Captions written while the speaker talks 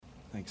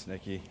Thanks,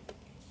 Nikki.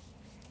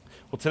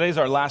 Well, today's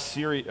our last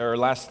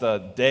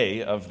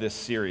day of this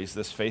series,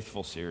 this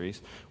Faithful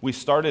series. We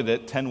started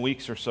it 10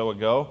 weeks or so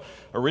ago,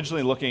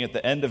 originally looking at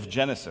the end of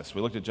Genesis.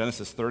 We looked at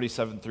Genesis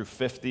 37 through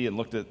 50 and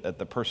looked at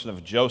the person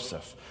of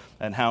Joseph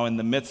and how in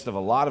the midst of a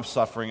lot of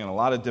suffering and a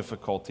lot of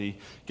difficulty,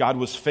 God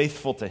was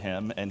faithful to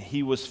him and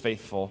he was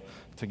faithful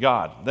to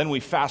God. Then we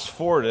fast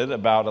forwarded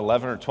about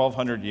 11 or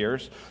 1,200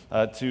 years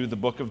to the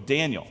book of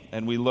Daniel.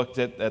 And we looked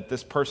at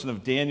this person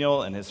of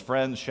Daniel and his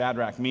friends,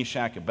 Shadrach,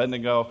 Meshach,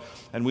 Abednego.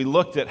 And we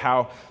looked at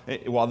how,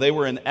 while they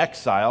were in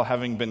exile,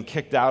 having been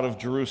kicked out of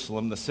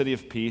Jerusalem, the city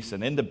of peace,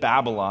 and into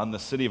Babylon, the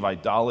city of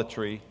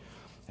idolatry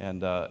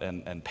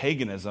and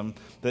paganism,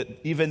 that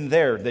even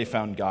there they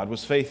found God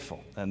was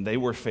faithful, and they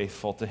were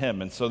faithful to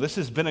him. And so this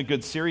has been a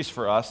good series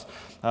for us,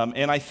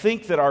 and I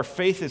think that our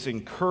faith is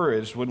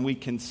encouraged when we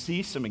can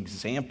see some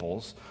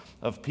examples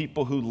of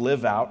people who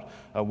live out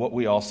what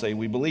we all say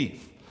we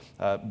believe.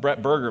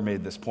 Brett Berger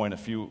made this point a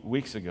few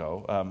weeks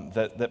ago,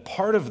 that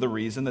part of the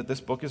reason that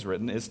this book is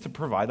written is to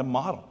provide a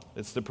model.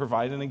 It's to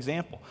provide an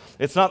example.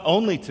 It's not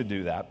only to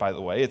do that, by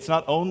the way. It's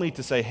not only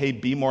to say, hey,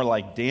 be more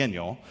like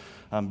Daniel,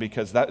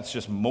 because that's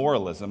just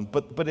moralism,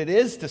 but it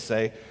is to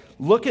say,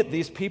 look at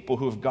these people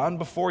who have gone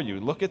before you.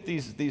 Look at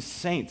these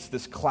saints,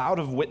 this cloud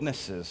of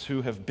witnesses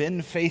who have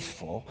been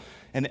faithful,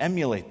 and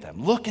emulate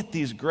them. Look at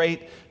these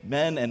great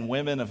men and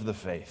women of the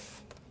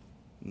faith.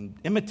 And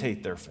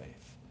imitate their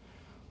faith.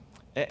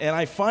 And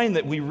I find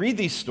that we read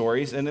these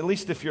stories, and at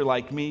least if you're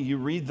like me, you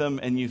read them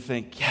and you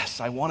think,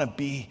 yes, I want to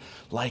be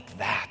like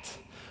that.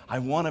 I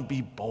want to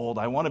be bold.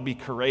 I want to be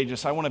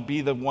courageous. I want to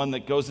be the one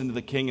that goes into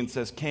the king and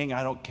says, King,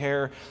 I don't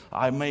care.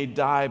 I may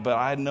die, but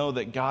I know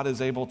that God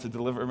is able to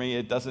deliver me.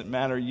 It doesn't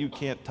matter. You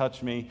can't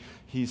touch me.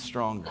 He's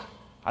stronger.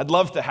 I'd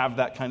love to have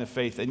that kind of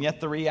faith. And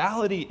yet the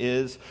reality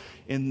is,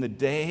 in the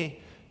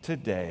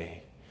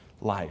day-to-day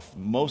life,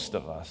 most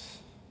of us,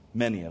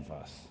 many of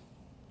us,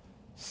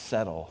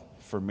 settle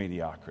for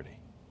mediocrity.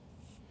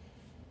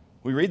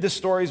 We read the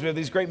stories, we have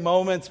these great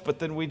moments, but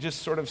then we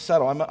just sort of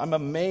settle. I'm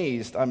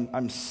amazed,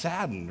 I'm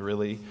saddened,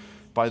 really,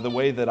 by the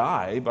way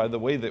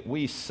that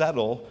we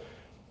settle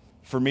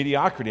for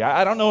mediocrity.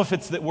 I don't know if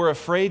it's that we're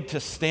afraid to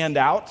stand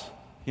out.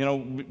 You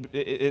know,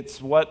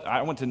 it's what,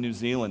 I went to New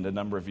Zealand a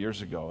number of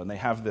years ago, and they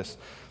have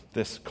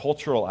this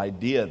cultural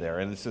idea there,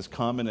 and this is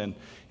common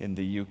in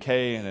the UK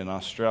and in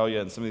Australia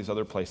and some of these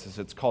other places.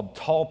 It's called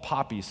tall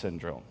poppy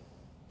syndrome.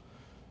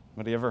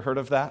 Anybody ever heard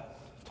of that?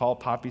 Tall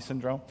poppy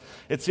syndrome.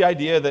 It's the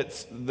idea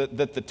that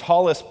the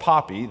tallest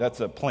poppy, that's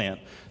a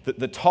plant, that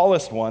the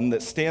tallest one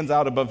that stands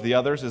out above the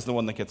others is the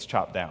one that gets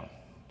chopped down.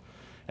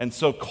 And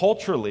so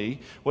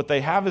culturally, what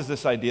they have is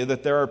this idea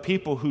that there are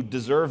people who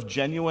deserve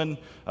genuine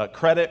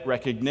credit,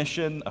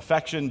 recognition,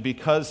 affection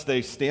because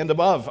they stand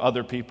above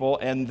other people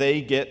and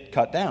they get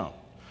cut down.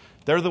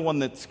 They're the one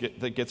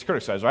that gets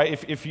criticized,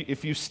 right?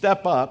 If you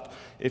step up,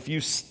 if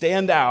you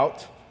stand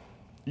out,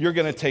 you're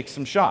going to take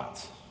some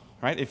shots.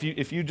 Right?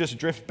 If you just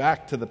drift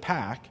back to the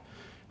pack,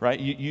 right,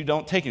 you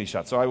don't take any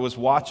shots. So I was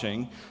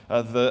watching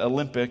the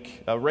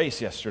Olympic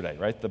race yesterday,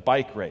 right, the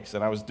bike race.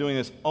 And I was doing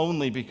this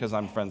only because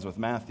I'm friends with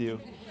Matthew.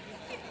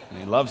 And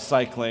he loves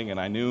cycling, and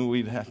I knew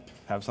we'd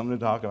have something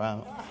to talk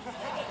about.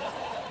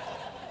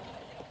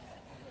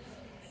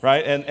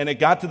 Right? And it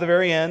got to the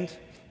very end,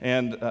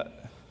 and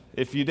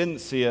if you didn't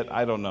see it,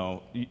 I don't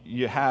know.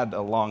 You had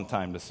a long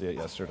time to see it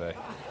yesterday.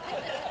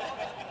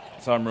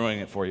 So I'm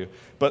ruining it for you.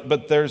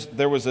 But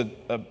there was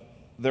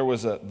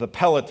the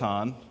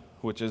peloton,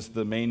 which is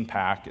the main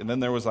pack, and then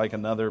there was like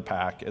another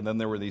pack, and then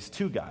there were these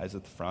two guys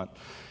at the front,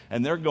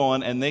 and they're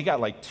going, and they got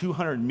like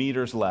 200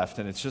 meters left,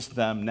 and it's just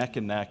them neck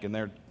and neck, and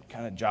they're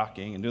kind of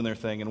jockeying and doing their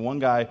thing, and one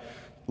guy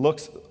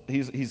looks,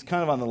 he's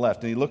kind of on the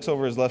left, and he looks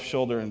over his left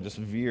shoulder and just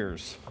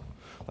veers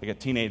like a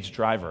teenage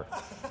driver,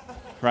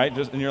 right?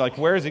 And you're like,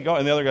 where is he going?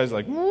 And the other guy's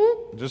like,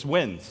 whoop, just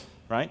wins,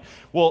 right?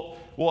 Well,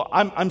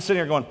 I'm sitting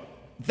here going,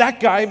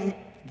 that guy,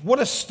 what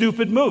a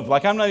stupid move.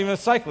 Like, I'm not even a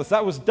cyclist.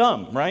 That was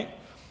dumb, right?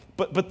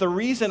 But the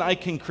reason I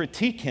can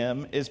critique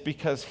him is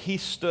because he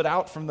stood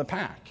out from the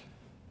pack.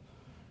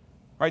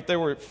 Right? There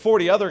were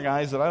 40 other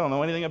guys that I don't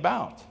know anything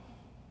about.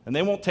 And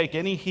they won't take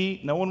any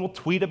heat. No one will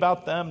tweet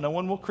about them. No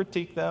one will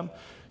critique them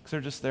because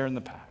they're just there in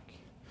the pack.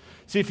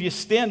 See, if you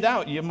stand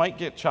out, you might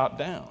get chopped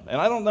down.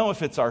 And I don't know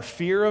if it's our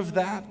fear of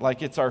that.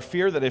 Like, it's our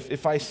fear that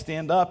if I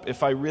stand up,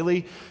 if I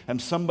really am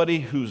somebody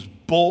who's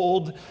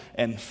bold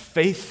and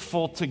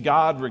faithful to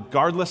God,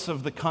 regardless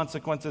of the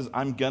consequences,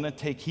 I'm going to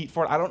take heat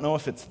for it. I don't know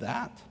if it's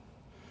that.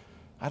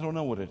 I don't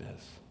know what it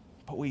is.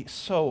 But we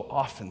so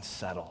often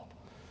settle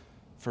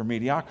for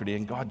mediocrity,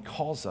 and God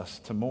calls us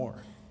to more.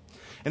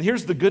 And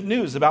here's the good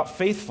news about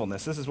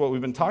faithfulness. This is what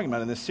we've been talking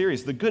about in this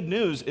series. The good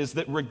news is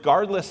that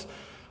regardless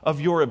of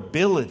your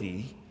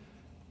ability,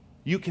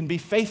 you can be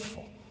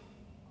faithful.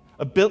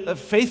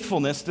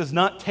 Faithfulness does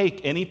not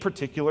take any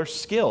particular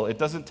skill. It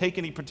doesn't take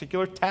any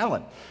particular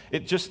talent.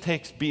 It just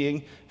takes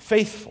being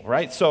faithful,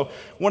 right? So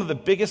one of the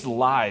biggest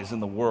lies in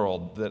the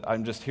world that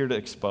I'm just here to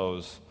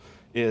expose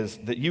is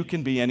that you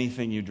can be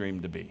anything you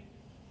dream to be.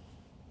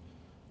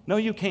 No,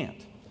 you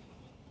can't.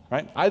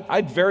 right?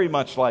 I'd very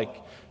much like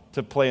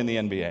to play in the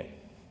NBA.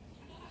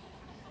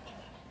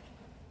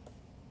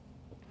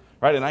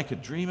 Right? And I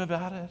could dream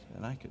about it,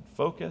 and I could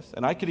focus,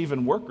 and I could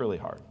even work really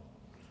hard.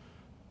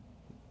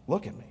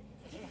 Look at me.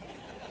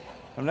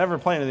 I'm never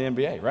playing in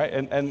the NBA, right?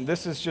 And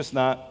this is just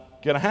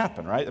not going to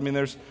happen, right? I mean,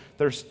 there's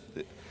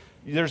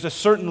a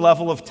certain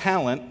level of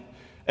talent,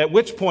 at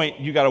which point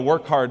you got to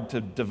work hard to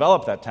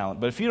develop that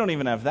talent. But if you don't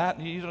even have that,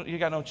 you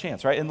got no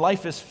chance, right? And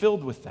life is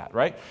filled with that,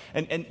 right?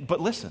 But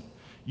listen,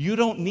 you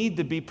don't need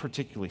to be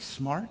particularly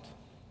smart.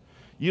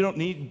 You don't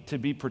need to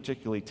be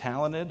particularly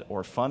talented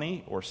or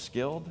funny or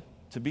skilled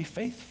to be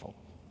faithful.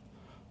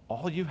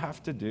 All you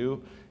have to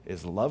do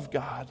is love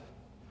God,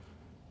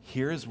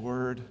 hear His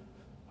word,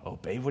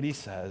 obey what He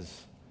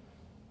says,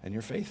 and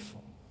you're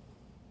faithful.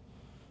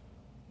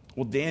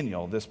 Well,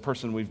 Daniel, this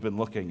person we've been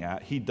looking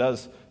at, he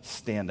does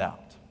stand out.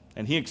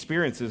 And he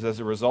experiences, as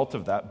a result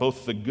of that,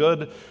 both the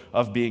good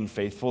of being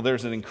faithful.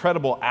 There's an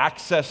incredible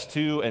access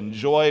to and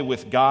joy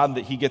with God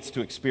that he gets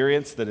to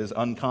experience that is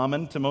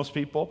uncommon to most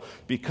people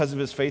because of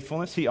his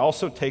faithfulness. He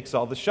also takes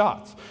all the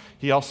shots.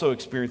 He also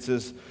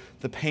experiences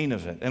the pain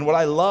of it. And what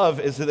I love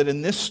is that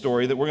in this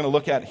story that we're going to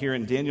look at here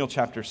in Daniel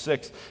chapter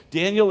 6,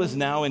 Daniel is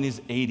now in his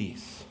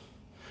 80s.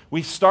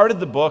 We started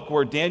the book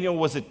where Daniel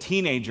was a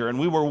teenager, and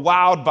we were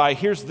wowed by,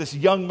 here's this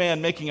young man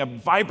making a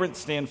vibrant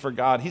stand for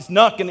God. He's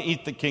not going to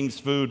eat the king's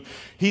food.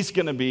 He's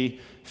going to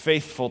be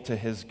faithful to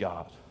his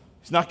God.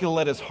 He's not going to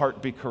let his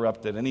heart be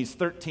corrupted. And he's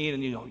 13,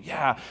 and you go,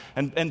 yeah.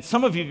 And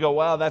some of you go,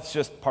 well, that's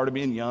just part of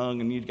being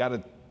young, and you've got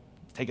to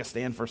take a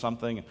stand for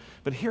something.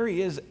 But here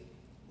he is,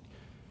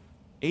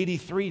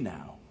 83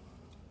 now,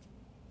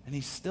 and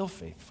he's still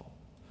faithful,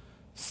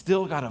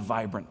 still got a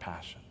vibrant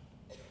passion.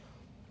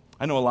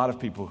 I know a lot of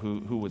people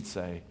who would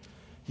say,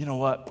 you know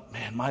what,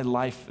 man, my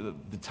life,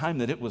 the time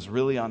that it was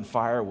really on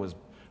fire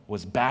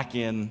was back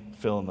in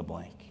fill in the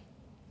blank.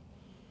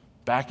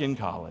 Back in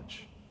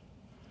college.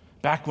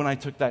 Back when I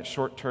took that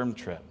short-term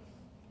trip.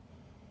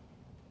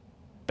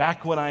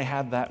 Back when I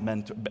had that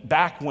mentor.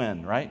 Back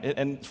when, right?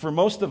 And for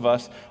most of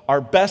us,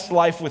 our best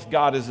life with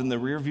God is in the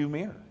rearview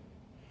mirror.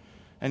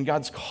 And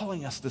God's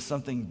calling us to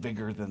something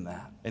bigger than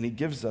that. And He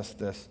gives us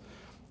this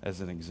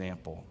as an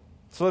example.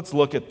 So let's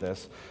look at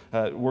this.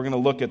 We're going to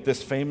look at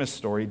this famous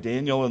story,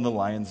 Daniel in the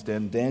lion's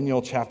den,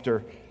 Daniel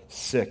chapter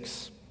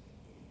 6.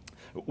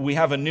 We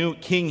have a new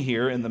king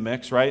here in the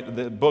mix, right?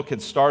 The book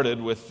had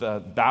started with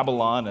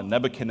Babylon and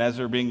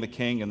Nebuchadnezzar being the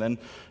king, and then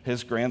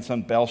his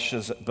grandson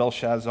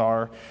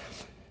Belshazzar.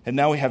 And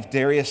now we have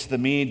Darius the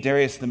Mede.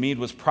 Darius the Mede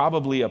was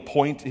probably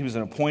he was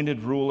an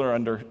appointed ruler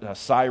under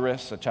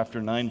Cyrus. Chapter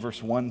 9,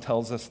 verse 1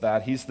 tells us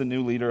that. He's the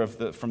new leader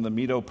from the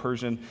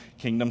Medo-Persian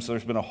kingdom. So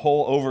there's been a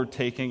whole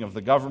overtaking of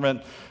the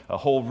government, a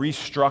whole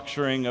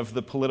restructuring of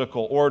the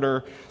political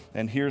order.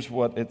 And here's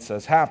what it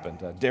says happened.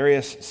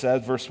 Darius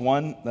said, verse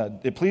 1,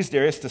 it pleased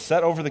Darius to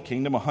set over the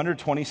kingdom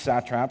 120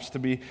 satraps to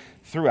be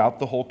throughout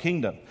the whole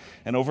kingdom,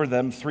 and over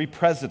them 3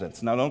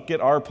 presidents. Now, don't get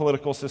our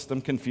political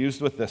system confused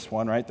with this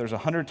one, right? There's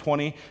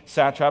 120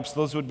 satraps.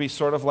 Those would be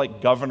sort of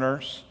like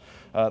governors.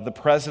 The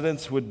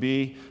presidents would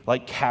be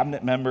like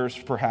cabinet members,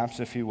 perhaps,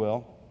 if you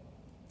will.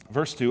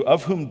 Verse 2,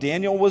 of whom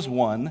Daniel was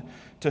one,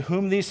 to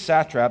whom these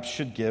satraps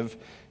should give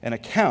an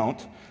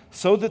account,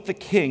 so that the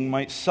king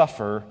might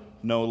suffer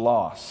no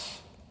loss.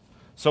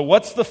 So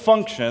what's the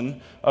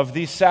function of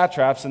these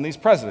satraps and these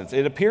presidents?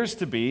 It appears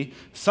to be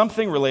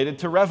something related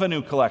to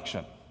revenue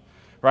collection,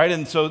 right?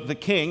 And so the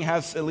king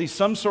has at least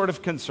some sort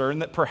of concern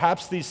that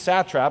perhaps these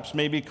satraps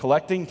may be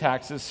collecting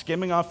taxes,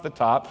 skimming off the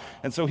top,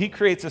 and so he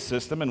creates a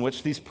system in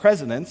which these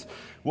presidents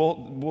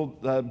will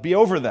be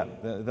over them.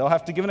 They'll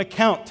have to give an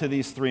account to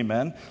these 3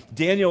 men.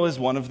 Daniel is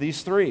one of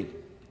these 3.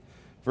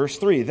 Verse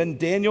 3, then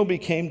Daniel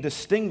became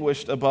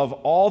distinguished above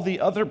all the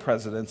other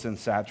presidents and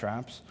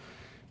satraps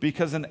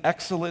because an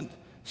excellent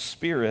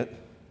spirit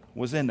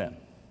was in him.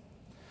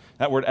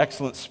 That word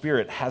excellent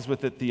spirit has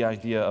with it the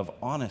idea of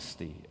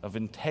honesty, of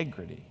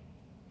integrity.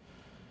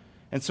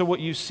 And so what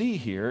you see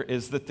here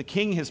is that the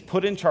king has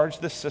put in charge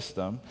this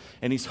system,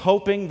 and he's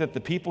hoping that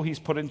the people he's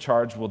put in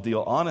charge will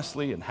deal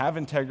honestly and have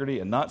integrity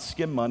and not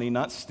skim money,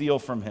 not steal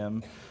from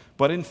him,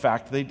 but in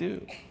fact they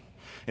do.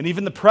 And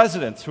even the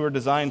presidents who are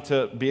designed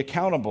to be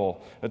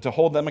accountable, to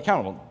hold them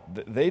accountable,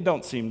 they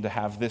don't seem to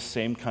have this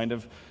same kind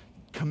of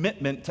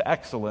commitment to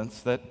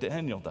excellence that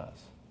Daniel does.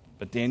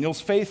 But Daniel's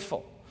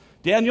faithful.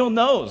 Daniel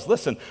knows,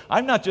 listen,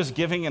 I'm not just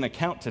giving an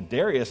account to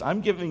Darius,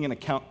 I'm giving an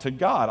account to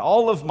God.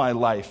 All of my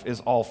life is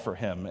all for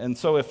him. And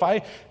so if I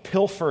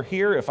pilfer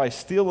here, if I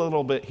steal a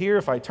little bit here,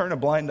 if I turn a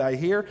blind eye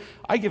here,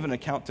 I give an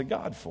account to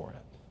God for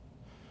it.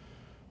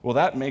 Well,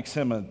 that makes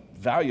him a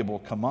valuable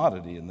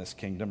commodity in this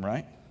kingdom,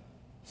 right?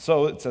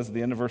 So it says at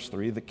the end of verse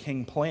 3, the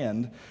king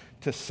planned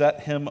to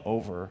set him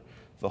over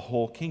the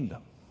whole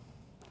kingdom.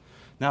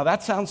 Now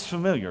that sounds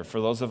familiar for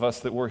those of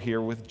us that were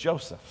here with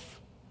Joseph,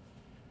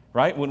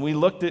 right? When we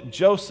looked at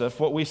Joseph,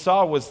 what we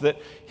saw was that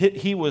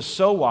he was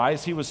so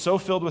wise, he was so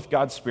filled with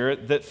God's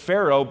Spirit that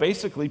Pharaoh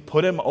basically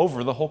put him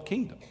over the whole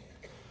kingdom.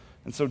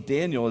 And so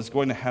Daniel is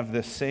going to have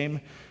this same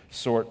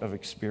sort of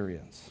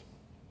experience.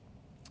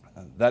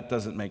 That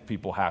doesn't make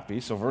people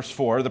happy. So verse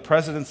 4, the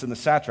presidents and the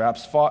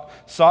satraps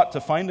sought to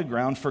find a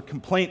ground for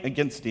complaint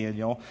against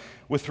Daniel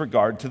with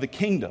regard to the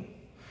kingdom.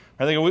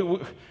 Right? They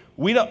go,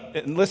 we don't,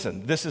 and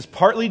listen, this is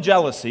partly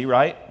jealousy,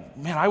 right?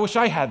 Man, I wish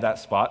I had that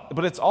spot.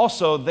 But it's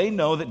also, they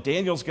know that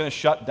Daniel's going to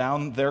shut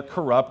down their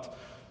corrupt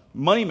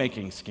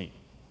money-making scheme,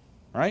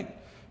 right?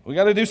 We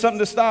got to do something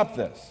to stop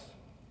this.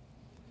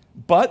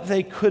 But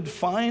they could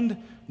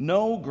find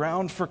no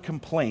ground for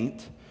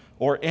complaint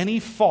or any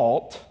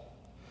fault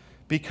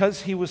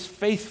because he was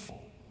faithful,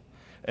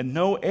 and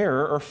no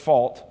error or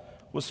fault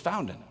was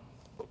found in him.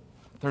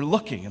 They're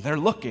looking, and they're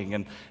looking,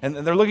 and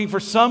they're looking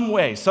for some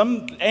way,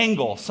 some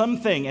angle,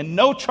 something, and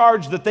no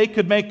charge that they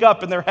could make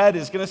up in their head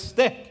is going to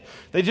stick.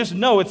 They just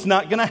know it's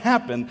not going to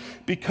happen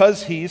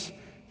because he's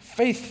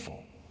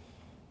faithful.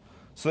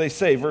 So they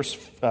say, verse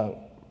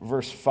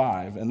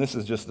 5, and this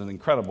is just an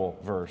incredible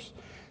verse.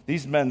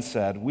 These men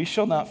said, "We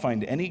shall not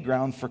find any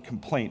ground for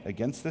complaint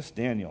against this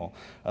Daniel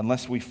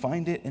unless we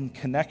find it in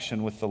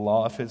connection with the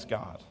law of his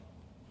God."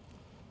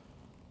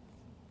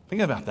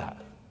 Think about that.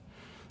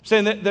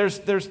 Saying that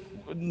there's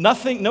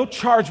nothing, no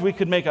charge we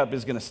could make up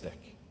is going to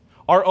stick.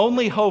 Our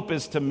only hope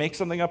is to make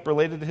something up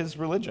related to his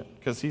religion,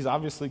 because he's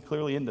obviously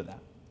clearly into that.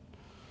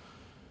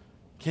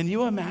 Can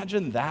you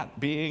imagine that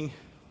being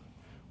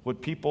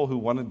what people who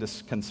wanted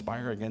to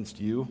conspire against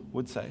you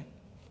would say?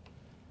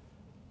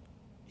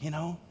 You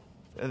know,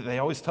 they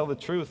always tell the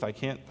truth. I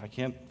can't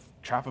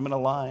trap them in a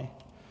lie.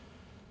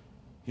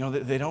 You know,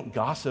 they don't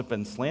gossip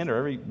and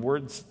slander.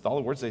 All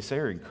the words they say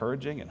are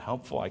encouraging and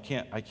helpful. I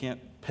can't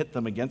pit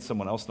them against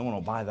someone else. No one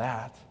will buy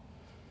that.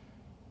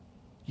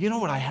 You know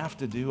what I have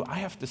to do? I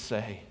have to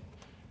say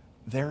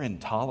they're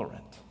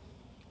intolerant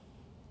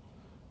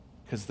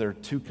because they're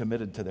too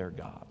committed to their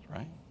God,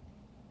 right?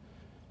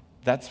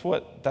 That's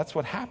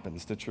what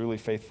happens to truly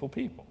faithful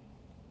people.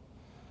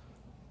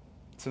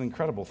 It's an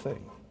incredible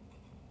thing.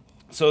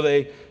 So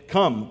they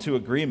come to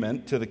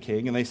agreement to the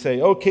king, and they say,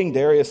 "O King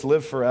Darius,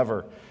 live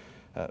forever."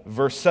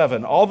 Verse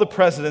 7, all the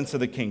presidents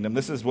of the kingdom,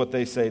 this is what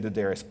they say to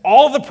Darius,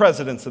 all the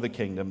presidents of the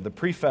kingdom, the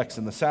prefects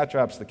and the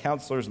satraps, the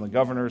counselors and the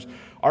governors,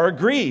 are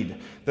agreed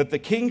that the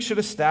king should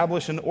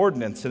establish an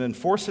ordinance and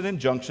enforce an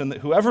injunction that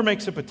whoever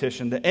makes a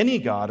petition to any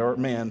god or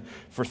man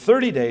for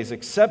 30 days,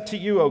 except to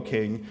you, O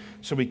king,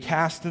 shall be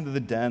cast into the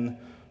den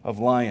of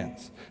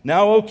lions.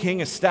 Now, O king,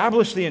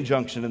 establish the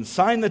injunction and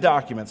sign the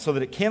document so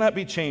that it cannot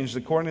be changed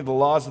according to the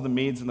laws of the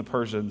Medes and the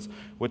Persians,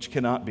 which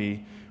cannot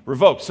be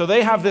revoked. So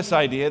they have this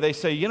idea. They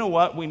say, you know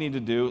what we need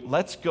to do?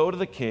 Let's go to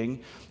the king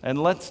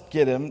and let's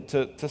get him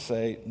to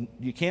say,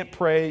 you can't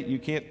pray, you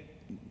can't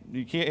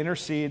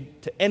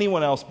intercede to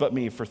anyone else but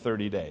me for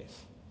 30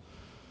 days.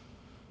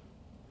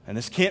 And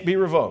this can't be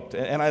revoked.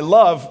 And I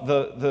love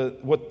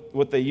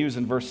what they use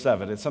in verse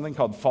 7. It's something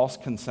called false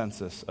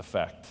consensus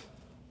effect.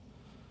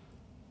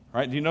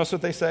 Right? Do you notice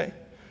what they say?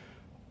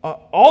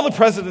 All the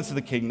presidents of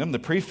the kingdom, the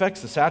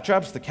prefects, the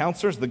satraps, the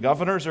counselors, the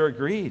governors are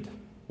agreed.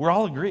 We're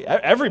all agreed.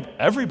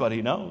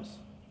 Everybody knows.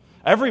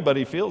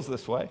 Everybody feels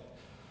this way.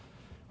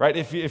 Right?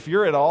 If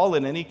you're at all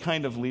in any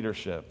kind of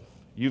leadership,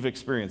 you've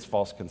experienced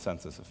false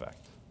consensus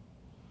effect.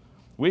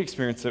 We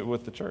experience it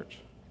with the church.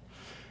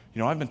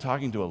 You know, I've been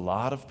talking to a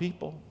lot of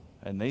people,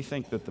 and they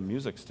think that the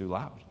music's too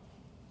loud.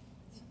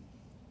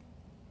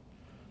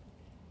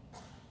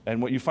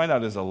 And what you find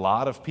out is a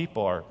lot of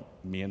people are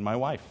me and my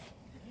wife.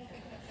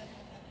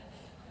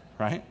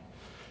 Right?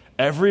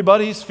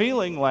 Everybody's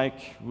feeling like,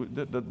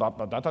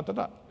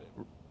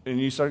 and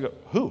you start to go,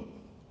 who?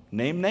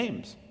 Name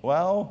names.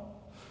 Well,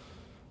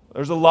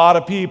 there's a lot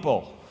of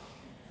people.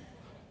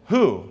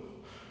 Who?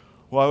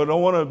 Well, I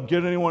don't want to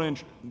get anyone in.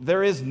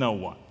 There is no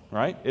one,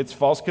 right? It's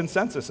false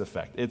consensus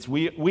effect. It's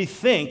we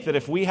think that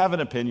if we have an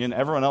opinion,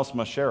 everyone else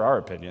must share our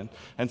opinion.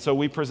 And so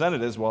we present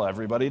it as, well,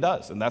 everybody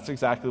does. And that's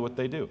exactly what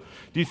they do.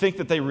 Do you think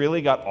that they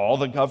really got all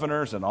the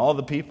governors and all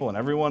the people and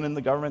everyone in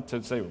the government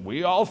to say,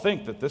 we all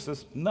think that this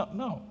is?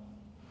 No.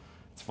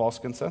 It's false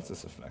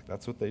consensus effect.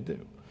 That's what they do.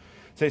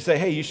 So they say,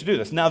 hey, you should do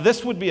this. Now,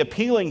 this would be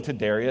appealing to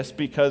Darius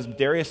because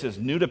Darius is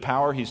new to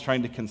power. He's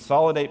trying to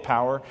consolidate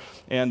power.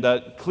 And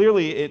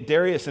clearly,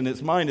 Darius, in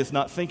his mind, is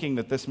not thinking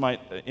that this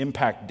might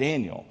impact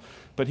Daniel.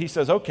 But he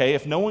says, okay,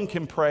 if no one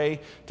can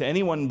pray to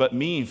anyone but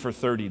me for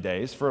 30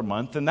 days, for a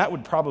month, then that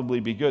would probably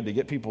be good to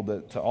get people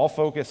to all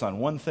focus on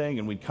one thing,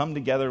 and we'd come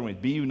together and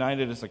we'd be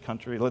united as a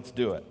country. Let's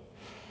do it.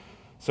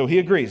 So he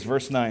agrees.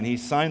 Verse 9, he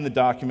signed the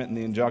document and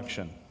the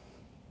injunction.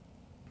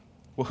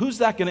 Well, who's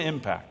that going to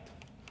impact?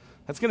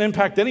 That's going to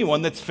impact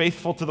anyone that's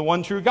faithful to the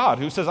one true God,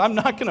 who says, I'm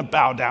not going to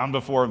bow down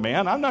before a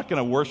man. I'm not going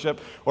to worship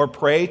or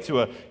pray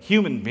to a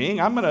human being.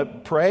 I'm going to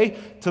pray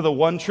to the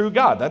one true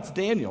God. That's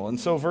Daniel. And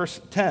so verse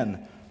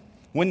 10,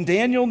 when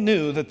Daniel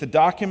knew that the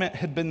document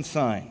had been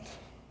signed,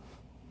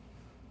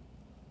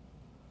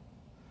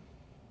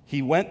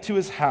 he went to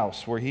his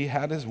house where he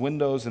had his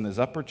windows in his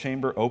upper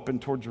chamber open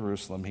toward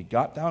Jerusalem. He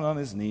got down on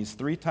his knees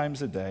 3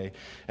 times a day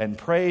and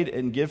prayed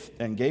and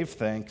gave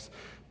thanks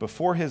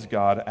before his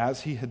God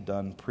as he had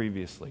done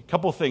previously. A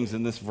couple things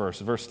in this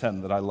verse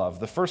 10, that I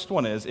love. The first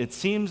one is, it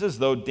seems as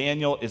though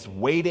Daniel is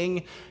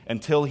waiting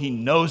until he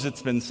knows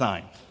it's been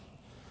signed.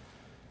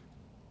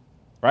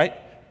 Right?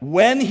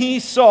 When he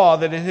saw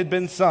that it had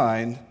been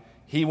signed,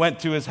 he went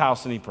to his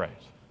house and he prayed.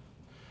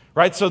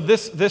 Right? So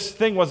this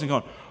thing wasn't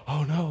going,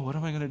 oh no, what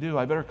am I going to do?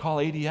 I better call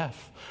ADF.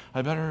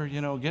 I better,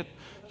 get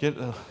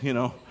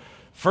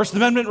First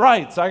Amendment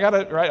rights. I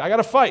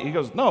gotta fight. He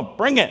goes, no,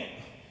 bring it.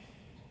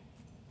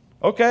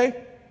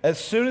 Okay. As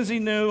soon as he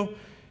knew,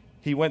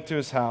 he went to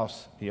his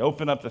house. He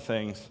opened up the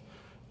things,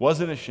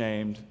 wasn't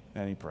ashamed,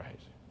 and he prayed.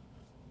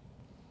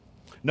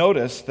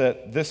 Notice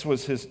that this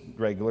was his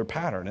regular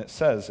pattern. It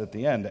says at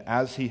the end,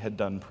 as he had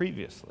done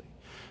previously.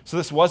 So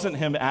this wasn't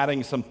him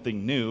adding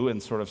something new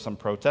and sort of some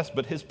protest,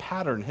 but his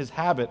pattern, his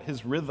habit,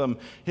 his rhythm,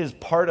 his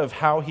part of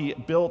how he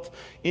built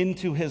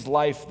into his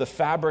life the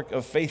fabric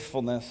of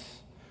faithfulness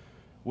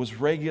was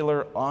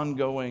regular,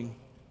 ongoing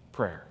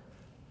prayer.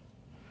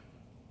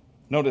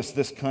 Notice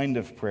this kind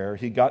of prayer.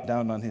 He got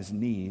down on his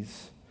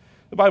knees.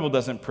 The Bible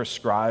doesn't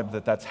prescribe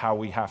that that's how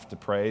we have to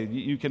pray.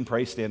 You can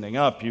pray standing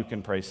up. You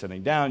can pray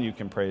sitting down. You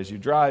can pray as you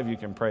drive. You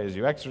can pray as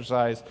you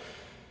exercise.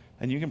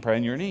 And you can pray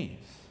on your knees.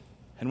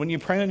 And when you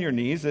pray on your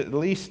knees, at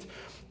least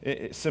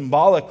it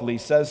symbolically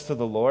says to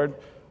the Lord,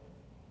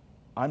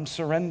 I'm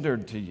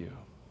surrendered to you.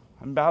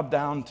 I'm bowed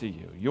down to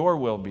you. Your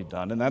will be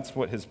done. And that's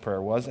what his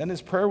prayer was. And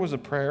his prayer was a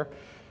prayer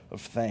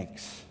of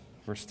thanks.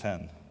 Verse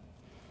 10.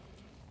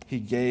 He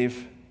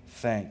gave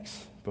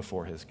thanks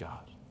before his God.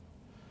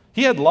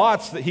 He had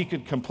lots that he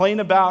could complain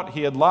about.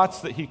 He had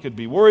lots that he could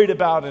be worried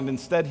about. And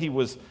instead he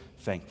was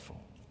thankful.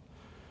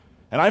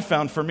 And I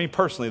found for me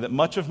personally that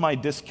much of my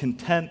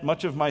discontent,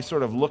 much of my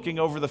sort of looking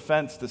over the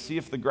fence to see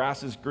if the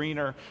grass is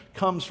greener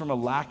comes from a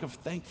lack of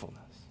thankfulness.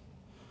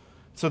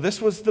 So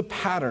this was the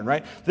pattern,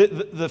 right?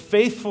 The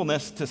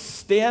faithfulness to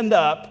stand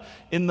up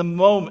in the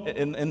moment,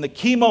 in the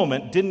key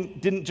moment,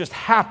 didn't just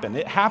happen.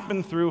 It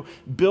happened through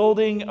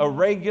building a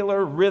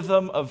regular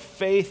rhythm of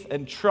faith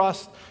and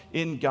trust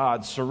in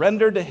God,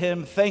 surrender to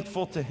him,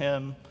 thankful to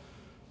him,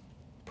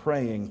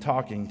 praying,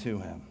 talking to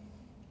him.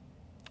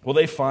 Well,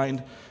 they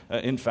find,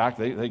 in fact,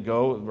 they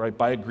go, right,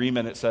 by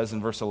agreement, it says in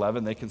verse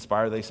 11, they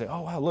conspire, they say,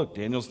 oh, wow, look,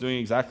 Daniel's doing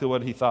exactly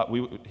what he thought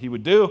he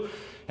would do,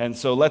 and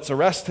so let's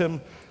arrest him,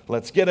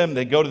 let's get him.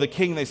 They go to the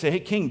king, they say, hey,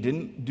 king,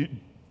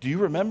 do you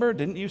remember?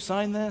 Didn't you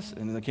sign this?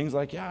 And the king's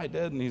like, yeah, I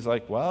did. And he's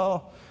like,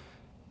 well,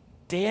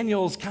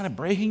 Daniel's kind of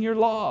breaking your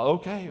law.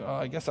 Okay, well,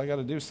 I guess I got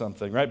to do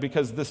something, right?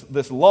 Because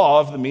this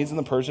law of the Medes and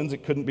the Persians,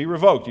 it couldn't be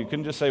revoked. You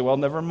couldn't just say, well,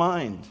 never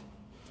mind.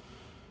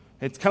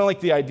 It's kind of like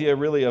the idea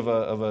really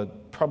of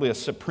probably a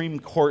Supreme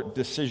Court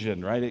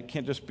decision, right? It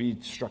can't just be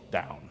struck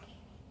down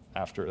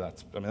after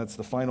that's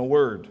the final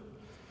word.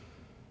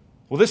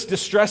 Well, this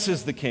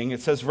distresses the king.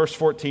 It says, verse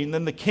 14,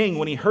 then the king,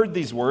 when he heard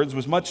these words,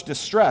 was much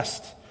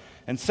distressed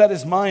and set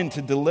his mind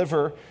to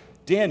deliver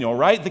Daniel,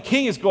 right? The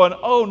king is going,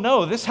 oh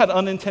no, this had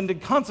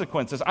unintended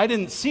consequences. I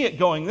didn't see it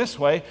going this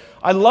way.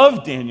 I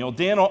love Daniel.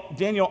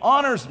 Daniel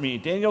honors me.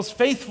 Daniel's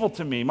faithful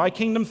to me. My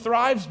kingdom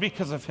thrives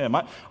because of him.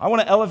 I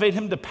want to elevate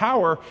him to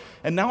power,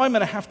 and now I'm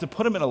going to have to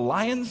put him in a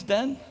lion's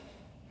den?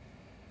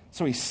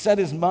 So he set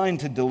his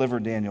mind to deliver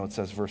Daniel, it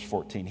says, verse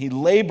 14. He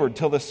labored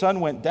till the sun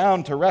went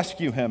down to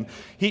rescue him.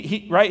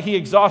 He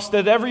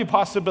exhausted every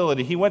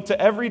possibility. He went to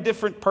every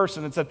different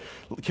person and said,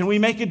 can we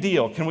make a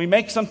deal? Can we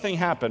make something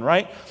happen,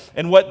 right?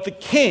 And what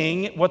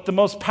the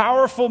most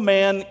powerful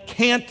man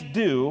can't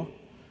do,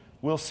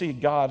 we'll see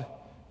God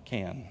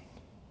can.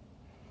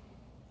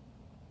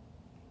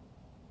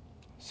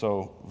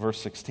 So,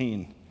 verse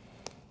 16,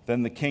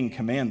 then the king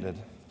commanded,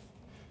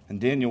 and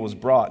Daniel was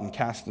brought and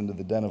cast into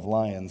the den of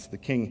lions. The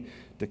king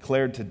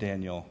declared to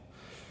Daniel,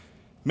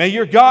 may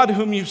your God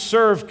whom you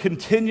serve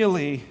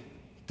continually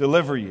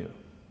deliver you.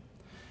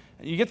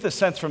 And you get the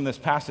sense from this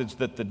passage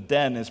that the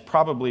den is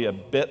probably a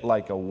bit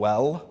like a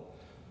well,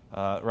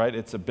 right?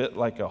 It's a bit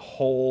like a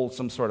hole,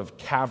 some sort of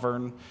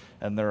cavern,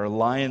 and there are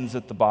lions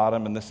at the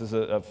bottom, and this is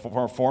a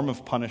form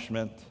of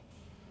punishment.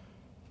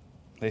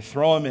 They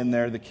throw him in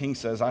there. The king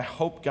says, I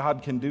hope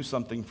God can do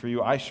something for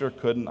you. I sure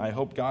couldn't. I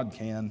hope God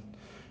can.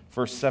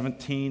 Verse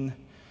 17,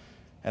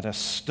 and a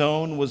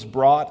stone was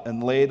brought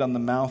and laid on the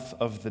mouth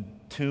of the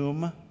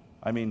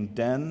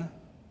den.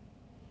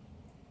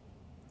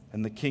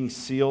 And the king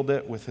sealed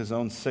it with his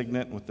own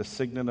signet, with the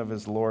signet of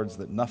his lords,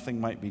 that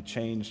nothing might be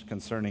changed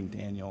concerning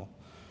Daniel.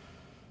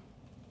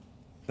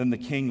 Then the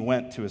king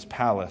went to his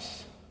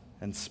palace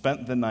and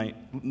spent the night.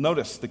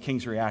 Notice the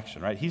king's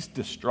reaction, right? He's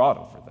distraught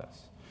over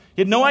this.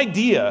 He had no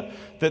idea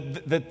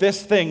that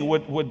this thing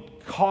would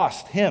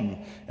cost him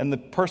and the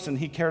person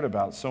he cared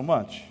about so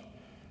much.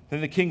 Then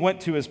the king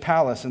went to his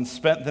palace and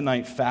spent the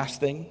night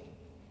fasting,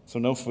 so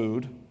no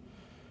food.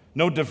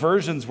 No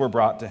diversions were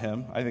brought to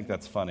him. I think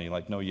that's funny,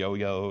 like no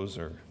yo-yos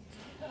or,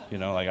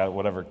 like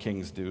whatever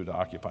kings do to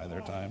occupy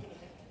their time.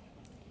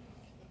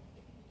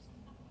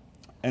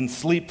 And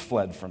sleep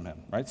fled from him,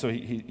 right? So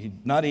he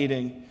not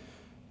eating,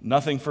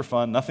 nothing for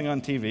fun, nothing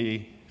on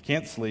TV,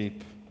 can't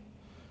sleep.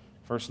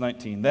 Verse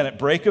 19, then at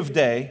break of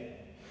day,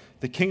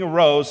 the king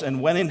arose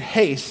and went in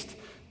haste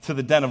to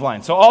the den of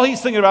lions. So all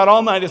he's thinking about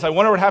all night is, I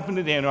wonder what happened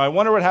to Daniel. I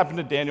wonder what happened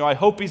to Daniel. I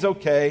hope he's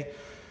okay.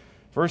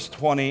 Verse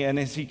 20, and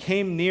as he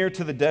came near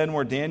to the den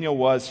where Daniel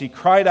was, he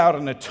cried out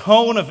in a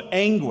tone of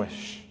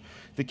anguish.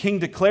 The king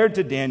declared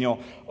to Daniel,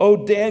 "O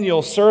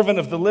Daniel, servant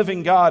of the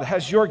living God,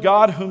 has your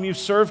God, whom you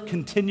serve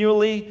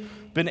continually,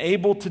 been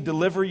able to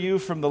deliver you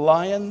from the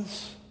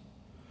lions?"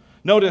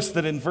 Notice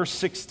that in verse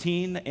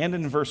 16 and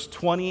in verse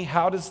 20,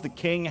 how does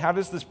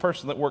this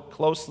person that worked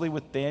closely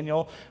with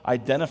Daniel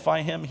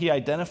identify him? He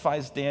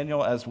identifies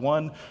Daniel as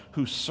one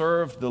who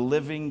served the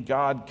living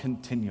God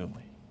continually.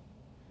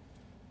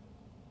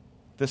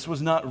 This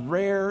was not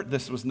rare,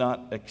 this was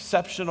not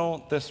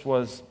exceptional, this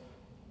was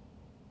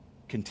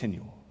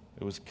continual.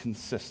 It was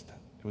consistent.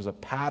 It was a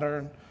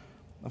pattern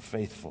of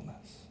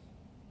faithfulness.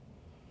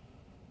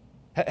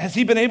 Has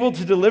he been able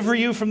to deliver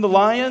you from the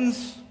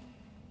lions?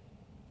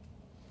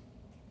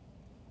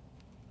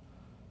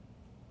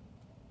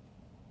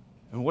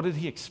 And what did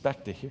he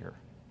expect to hear?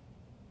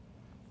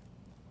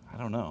 I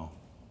don't know.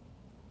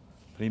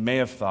 But he may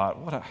have thought,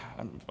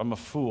 I'm a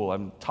fool.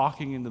 I'm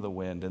talking into the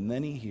wind. And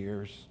then he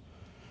hears,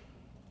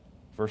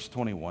 verse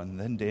 21,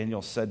 then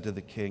Daniel said to the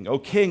king, "O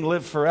king,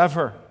 live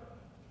forever.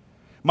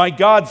 My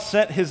God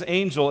sent his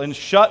angel and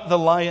shut the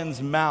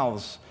lions'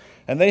 mouths,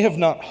 and they have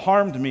not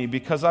harmed me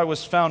because I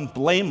was found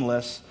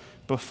blameless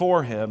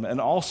before him,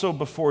 and also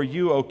before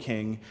you, O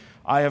king.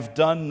 I have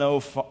done no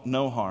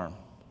harm."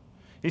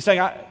 He's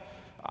saying,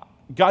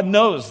 God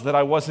knows that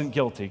I wasn't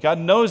guilty. God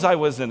knows I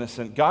was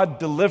innocent. God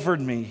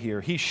delivered me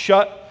here. He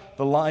shut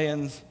the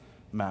lions'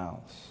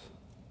 mouths.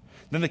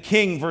 Then the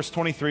king, verse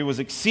 23, was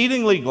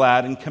exceedingly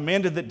glad and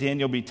commanded that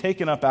Daniel be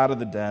taken up out of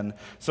the den.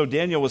 So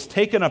Daniel was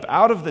taken up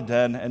out of the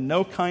den, and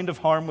no kind of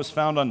harm was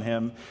found on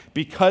him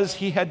because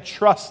he had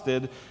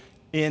trusted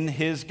in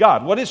his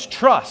God. What is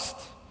trust?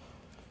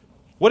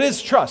 What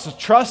is trust?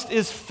 Trust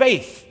is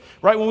faith.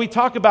 Right? When we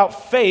talk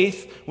about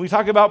faith, when we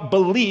talk about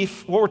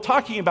belief, what we're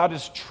talking about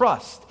is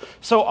trust.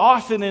 So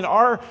often in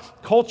our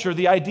culture,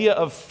 the idea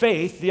of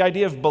faith, the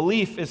idea of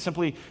belief is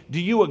simply,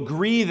 do you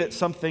agree that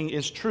something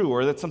is true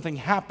or that something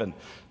happened?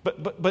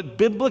 But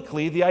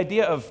biblically, the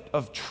idea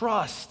of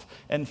trust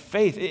and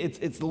faith,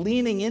 it's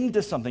leaning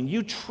into something.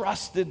 You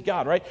trusted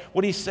God, right?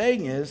 What he's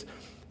saying is,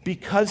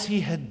 because he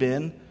had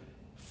been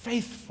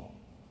faithful.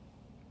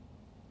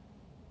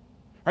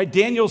 Right?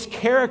 Daniel's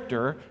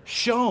character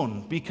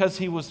shone because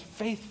he was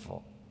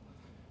faithful.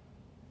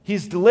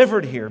 He's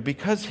delivered here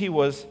because he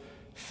was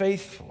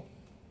faithful.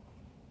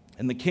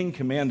 And the king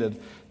commanded,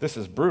 this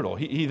is brutal.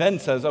 He then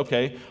says,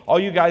 okay, all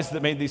you guys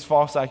that made these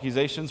false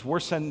accusations, we're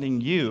sending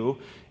you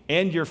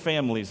and your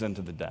families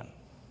into the den.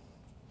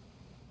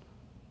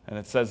 And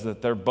it says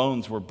that their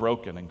bones were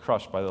broken and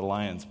crushed by the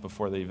lions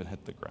before they even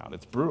hit the ground.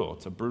 It's brutal.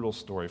 It's a brutal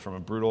story from a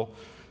brutal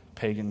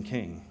pagan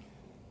king.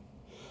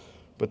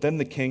 But then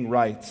the king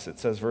writes, it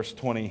says, verse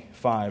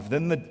 25,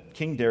 then the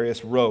King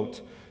Darius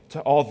wrote to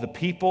all the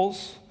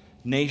peoples,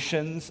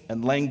 nations,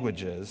 and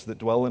languages that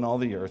dwell in all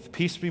the earth,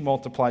 peace be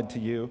multiplied to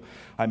you.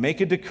 I make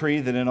a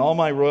decree that in all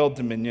my royal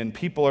dominion,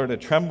 people are to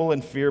tremble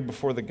and fear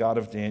before the God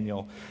of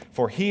Daniel,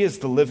 for he is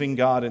the living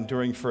God,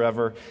 enduring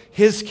forever.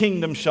 His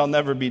kingdom shall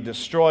never be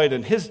destroyed,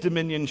 and his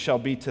dominion shall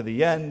be to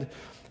the end.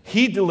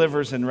 He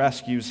delivers and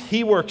rescues.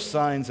 He works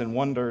signs and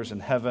wonders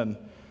in heaven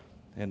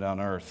and on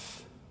earth.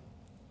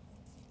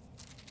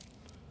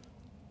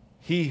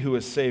 He who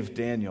has saved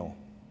Daniel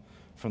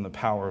from the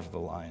power of the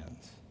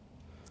lions.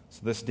 So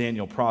this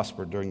Daniel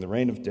prospered during the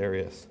reign of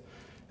Darius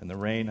and the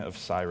reign of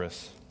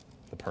Cyrus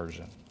the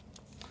Persian.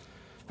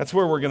 That's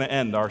where we're going to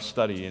end our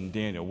study in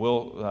Daniel.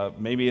 We'll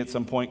maybe at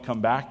some point come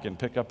back and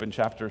pick up in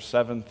chapter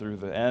 7 through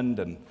the end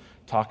and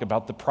talk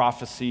about the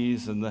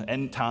prophecies and the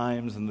end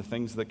times and the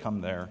things that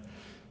come there.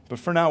 But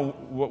for now,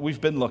 what we've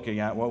been looking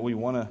at, what we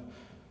want to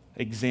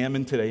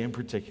examine today in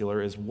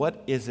particular is,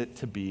 what is it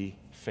to be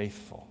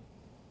faithful?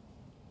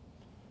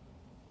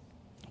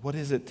 What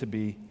is it to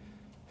be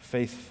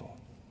faithful?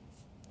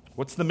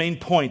 What's the main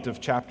point of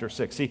chapter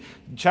 6? See,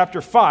 chapter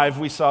 5,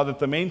 we saw that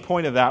the main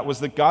point of that was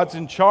that God's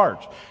in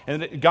charge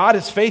and that God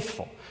is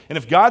faithful. And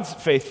if God's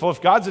faithful,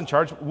 if God's in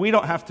charge, we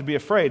don't have to be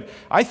afraid.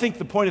 I think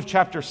the point of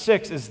chapter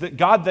 6 is that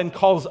God then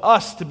calls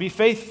us to be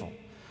faithful.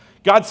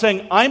 God's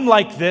saying, I'm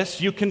like this,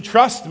 you can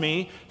trust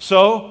me,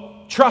 so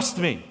trust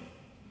me.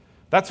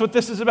 That's what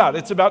this is about.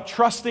 It's about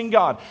trusting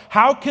God.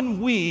 How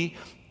can we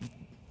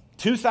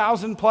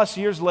 2,000 plus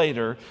years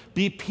later,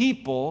 be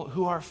people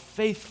who are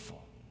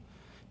faithful,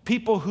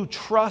 people who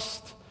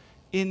trust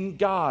in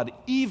God,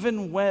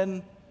 even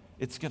when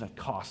it's going to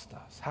cost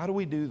us? How do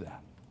we do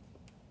that?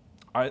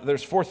 All right,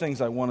 there's 4 things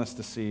I want us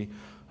to see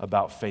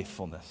about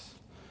faithfulness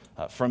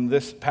from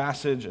this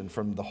passage and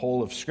from the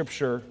whole of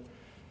Scripture.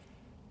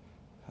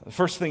 The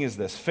first thing is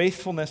this: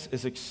 faithfulness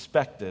is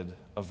expected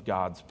of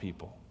God's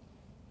people.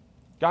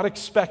 God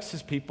expects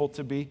his people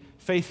to be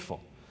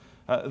faithful.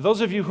 Those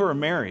of you who are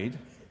married,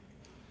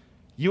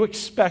 you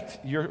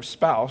expect your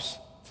spouse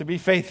to be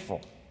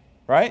faithful,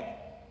 right?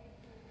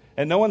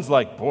 And no one's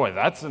like, boy,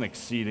 that's an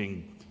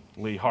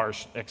exceedingly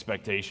harsh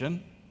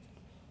expectation.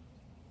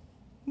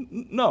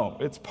 No,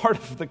 it's part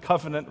of the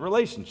covenant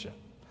relationship.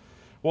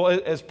 Well,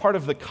 as part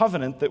of the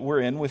covenant that we're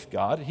in with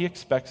God, he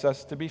expects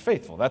us to be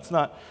faithful. That's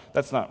not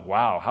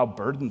wow, how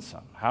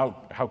burdensome,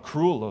 how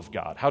cruel of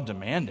God, how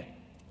demanding.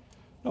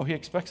 No, he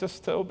expects us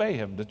to obey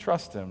him, to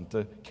trust him,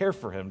 to care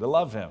for him, to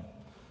love him.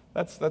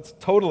 That's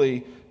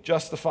totally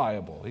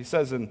justifiable. He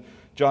says in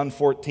John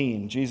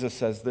 14, Jesus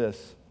says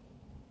this,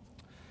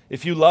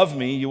 "If you love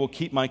me, you will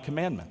keep my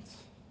commandments."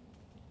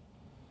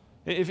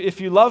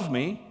 If you love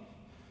me,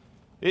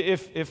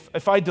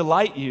 if I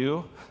delight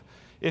you,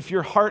 if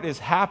your heart is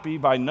happy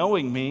by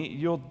knowing me,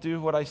 you'll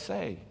do what I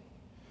say.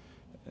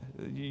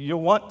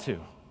 You'll want to,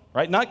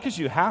 right? Not because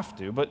you have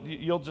to, but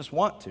you'll just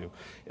want to.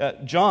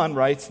 John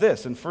writes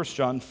this in 1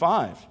 John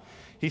 5.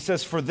 He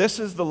says, "For this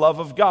is the love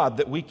of God,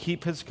 that we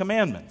keep his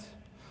commandments."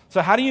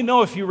 So how do you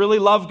know if you really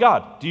love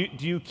God? Do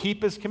you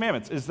keep his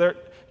commandments? Is there,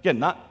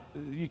 again,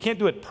 you can't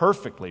do it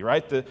perfectly,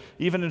 right?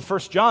 Even in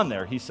 1 John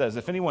there, he says,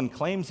 if anyone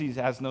claims he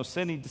has no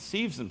sin, he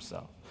deceives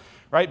himself.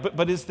 Right?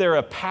 But is there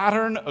a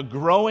pattern, a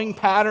growing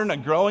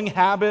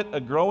habit,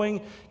 a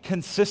growing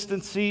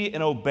consistency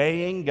in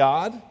obeying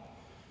God?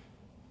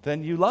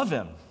 Then you love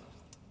him.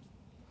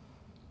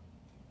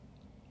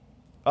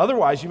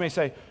 Otherwise, you may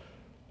say,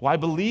 well, I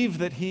believe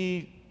that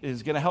he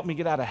is going to help me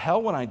get out of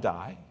hell when I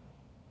die,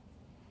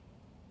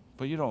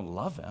 but you don't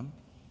love him,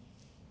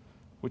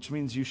 which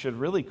means you should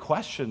really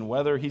question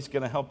whether he's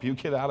going to help you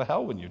get out of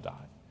hell when you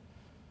die.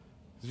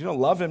 If you don't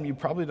love him, you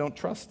probably don't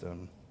trust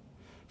him.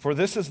 For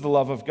this is the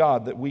love of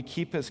God, that we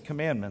keep his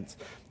commandments,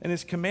 and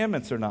his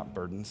commandments are not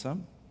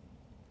burdensome.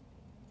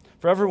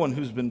 For everyone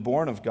who's been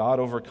born of God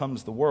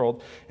overcomes the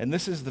world, and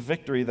this is the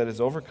victory that has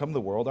overcome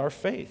the world, our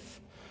faith.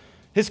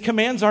 His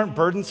commands aren't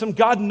burdensome.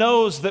 God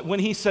knows that when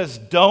he says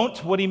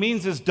don't, what he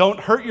means is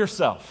don't hurt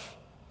yourself.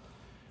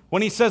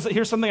 When he says,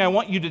 here's something I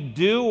want you to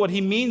do, what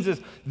he means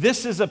is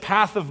this is a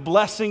path of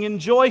blessing and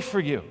joy for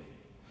you.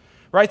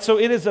 Right? So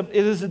it is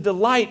a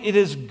delight. It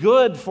is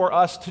good for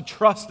us to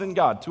trust in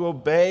God, to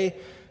obey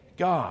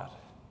God.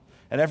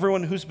 And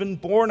everyone who's been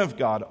born of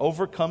God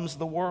overcomes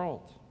the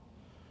world.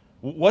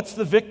 What's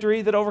the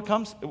victory that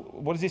overcomes?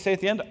 What does he say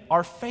at the end?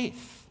 Our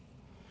faith.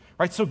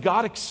 Right? So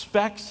God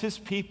expects his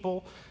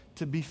people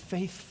to be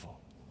faithful.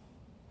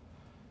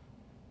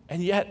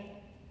 And yet,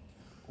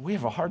 we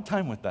have a hard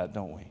time with that,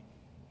 don't we?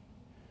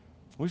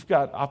 We've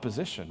got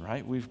opposition,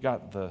 right? We've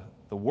got the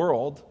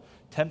world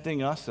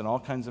tempting us in all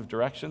kinds of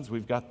directions.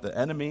 We've got the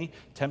enemy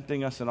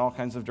tempting us in all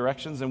kinds of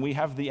directions, and we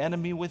have the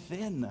enemy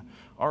within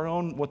our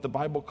own, what the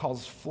Bible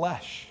calls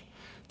flesh,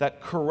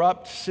 that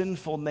corrupt,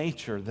 sinful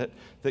nature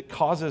that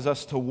causes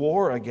us to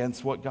war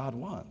against what God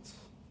wants.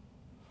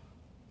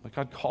 But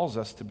God calls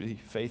us to be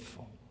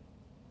faithful.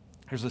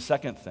 Here's the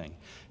second thing.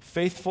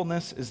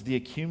 Faithfulness is the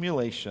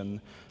accumulation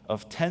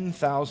of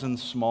 10,000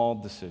 small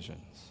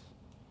decisions,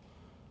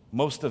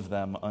 most of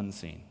them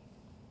unseen.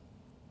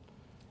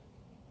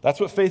 That's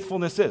what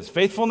faithfulness is.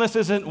 Faithfulness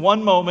isn't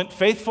one moment.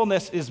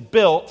 Faithfulness is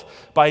built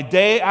by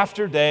day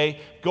after day,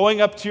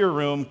 going up to your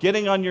room,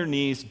 getting on your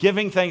knees,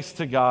 giving thanks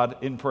to God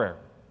in prayer,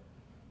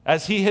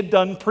 as he had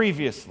done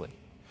previously.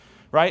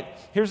 Right?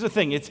 Here's the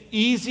thing. It's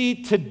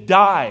easy to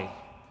die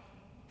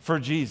for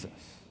Jesus.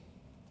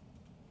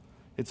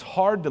 It's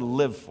hard to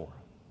live for him.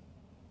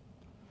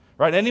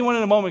 Right? Anyone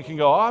in a moment can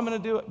go, oh, I'm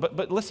going to do it.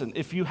 But listen,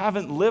 if you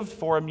haven't lived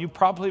for him, you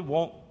probably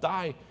won't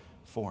die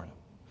for him.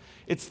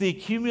 It's the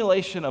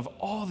accumulation of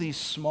all these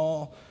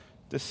small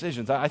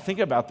decisions. I think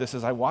about this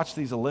as I watch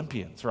these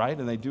Olympians, right?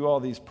 And they do all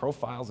these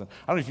profiles. And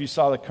I don't know if you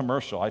saw the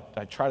commercial.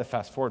 I try to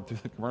fast forward through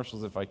the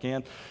commercials if I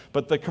can.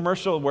 But the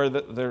commercial where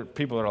there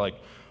people are like,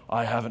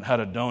 I haven't had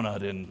a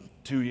donut in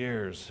 2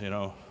 years, you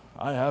know.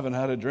 I haven't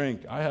had a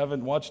drink. I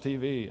haven't watched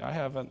TV.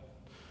 And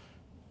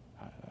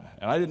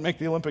I didn't make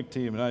the Olympic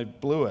team, and I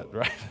blew it,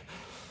 right?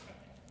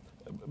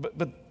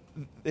 But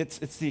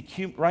it's the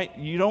right?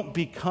 You don't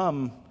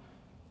become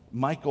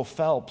Michael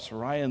Phelps,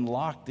 Ryan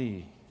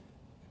Lochte,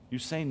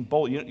 Usain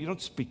Bolt. You don't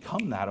just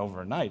become that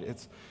overnight.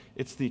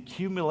 It's the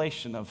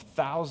accumulation of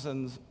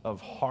thousands of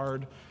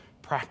hard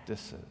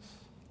practices,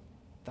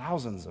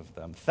 thousands of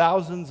them,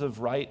 thousands of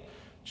right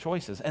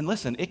choices. And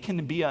listen, it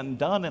can be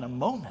undone in a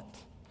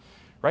moment,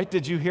 right?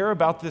 Did you hear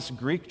about this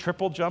Greek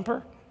triple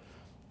jumper?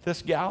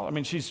 This gal, I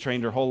mean, she's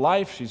trained her whole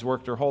life, she's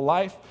worked her whole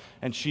life,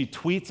 and she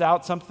tweets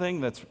out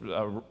something that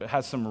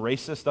has some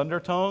racist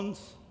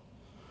undertones,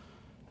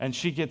 and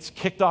she gets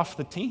kicked off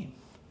the team,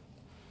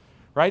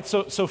 right?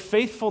 So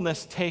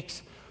faithfulness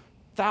takes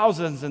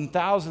thousands and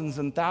thousands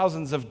and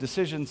thousands of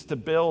decisions to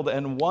build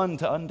and one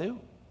to undo.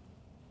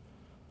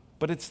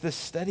 But it's this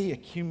steady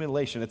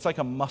accumulation. It's like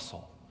a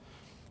muscle.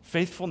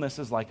 Faithfulness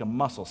is like a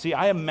muscle. See,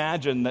 I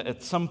imagine that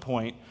at some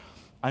point,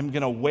 I'm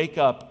going to wake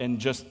up and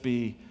just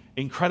be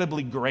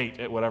incredibly great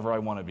at whatever I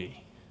want to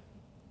be.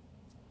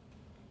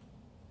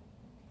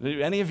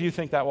 Do any of you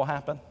think that will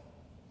happen?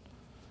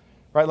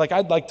 Right, like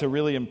I'd like to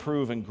really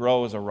improve and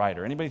grow as a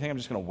writer. Anybody think I'm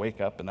just going to wake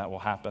up and that will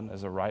happen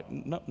as a writer?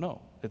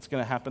 No. It's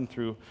going to happen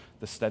through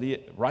the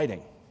steady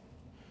writing.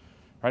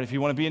 right? If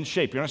you want to be in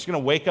shape, you're not just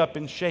going to wake up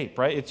in shape,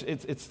 right?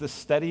 It's the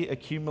steady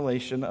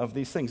accumulation of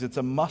these things. It's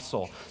a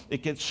muscle.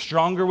 It gets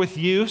stronger with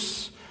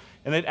use,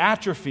 and it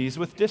atrophies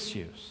with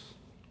disuse.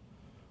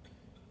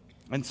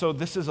 And so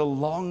this is a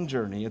long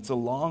journey. It's a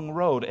long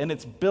road, and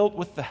it's built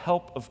with the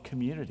help of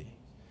community.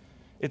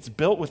 It's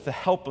built with the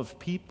help of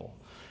people,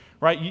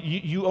 right?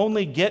 You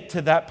only get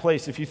to that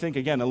place if you think,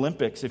 again,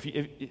 Olympics. If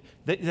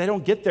they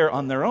don't get there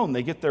on their own.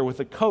 They get there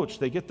with a coach.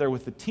 They get there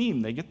with a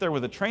team. They get there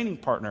with a training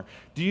partner.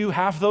 Do you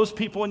have those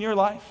people in your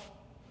life?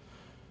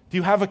 Do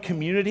you have a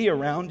community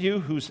around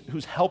you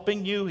who's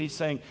helping you? He's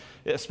saying,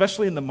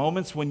 especially in the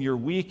moments when you're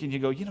weak and you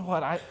go, you know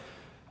what,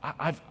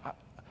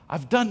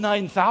 I've done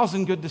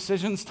 9,000 good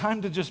decisions.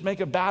 Time to just make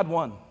a bad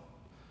one.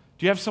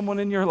 Do you have someone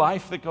in your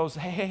life that goes,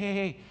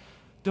 hey,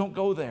 don't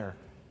go there?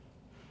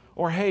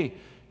 Or, hey,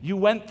 you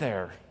went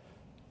there,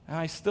 and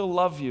I still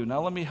love you.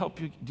 Now let me help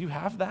you. Do you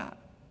have that?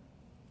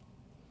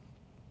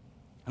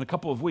 In a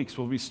couple of weeks,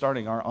 we'll be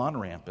starting our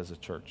on-ramp as a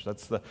church.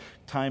 That's the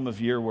time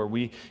of year where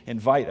we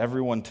invite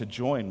everyone to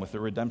join with the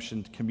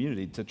Redemption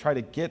community, to try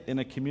to get in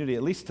a community,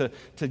 at least to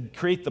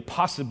create the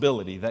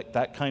possibility that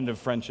that kind of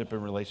friendship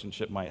and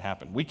relationship might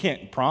happen. We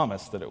can't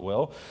promise that it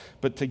will,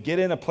 but to get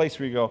in a place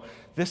where you go,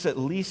 this at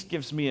least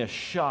gives me a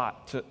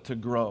shot to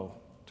grow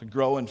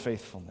in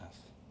faithfulness.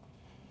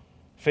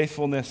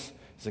 Faithfulness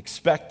is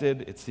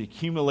expected. It's the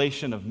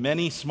accumulation of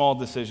many small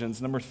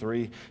decisions. Number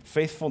 3,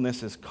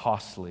 faithfulness is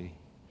costly,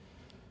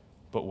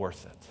 but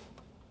worth it.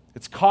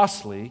 It's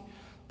costly,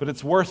 but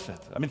it's worth it.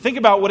 I mean, think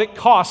about what it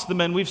cost the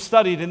men we've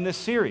studied in this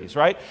series,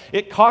 right?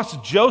 It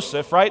cost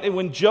Joseph, right? And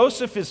when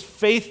Joseph is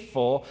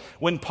faithful,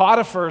 when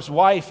Potiphar's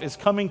wife is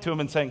coming to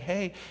him and saying,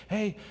 hey,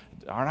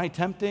 aren't I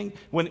tempting?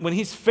 When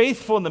he's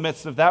faithful in the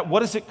midst of that, what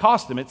does it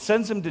cost him? It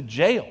sends him to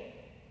jail,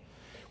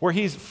 where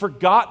he's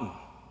forgotten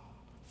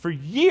for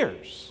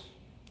years.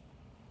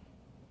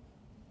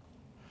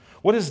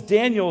 What does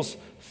Daniel's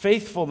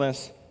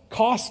faithfulness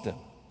cost him?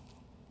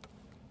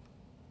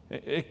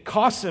 It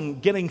costs him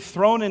getting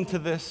thrown into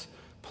this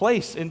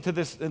place, into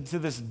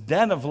this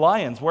den of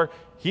lions, where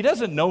he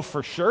doesn't know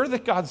for sure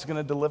that God's going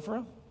to deliver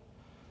him.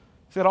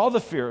 He's got all the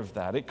fear of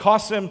that. It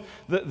costs him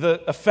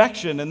the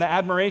affection and the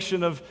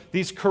admiration of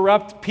these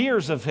corrupt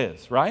peers of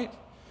his, right?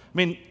 I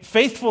mean,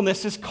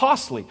 faithfulness is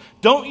costly.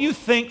 Don't you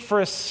think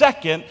for a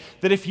second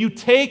that if you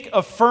take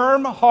a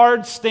firm,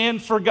 hard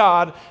stand for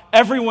God,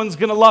 everyone's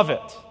going to love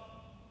it?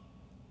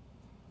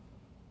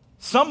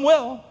 Some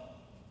will.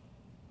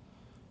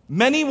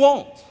 Many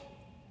won't.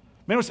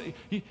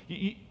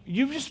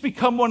 You've just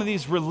become one of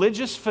these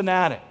religious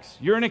fanatics.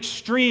 You're an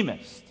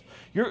extremist.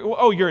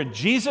 You're a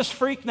Jesus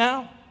freak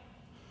now?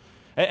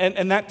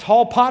 And that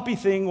tall poppy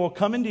thing will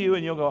come into you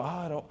and you'll go,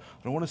 I don't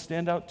want to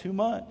stand out too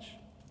much.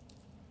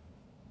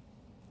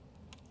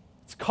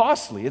 It's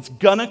costly. It's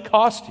going to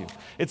cost you.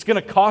 It's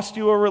going to cost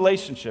you a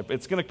relationship.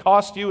 It's going to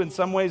cost you, in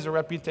some ways, a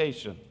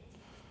reputation.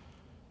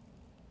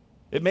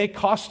 It may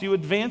cost you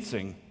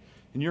advancing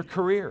in your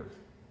career.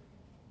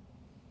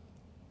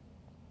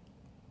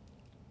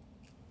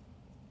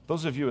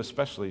 Those of you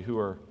especially who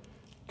are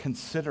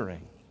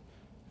considering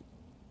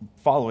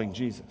following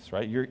Jesus,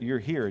 right? You're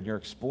here and you're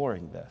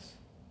exploring this.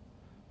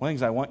 One of the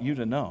things I want you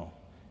to know,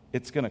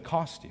 it's going to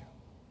cost you.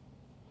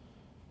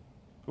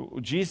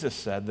 Jesus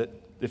said that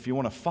if you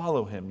want to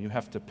follow him, you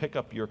have to pick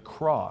up your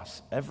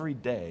cross every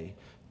day,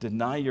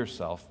 deny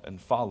yourself,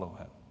 and follow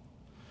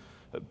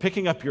him.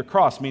 Picking up your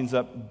cross means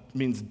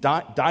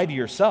die to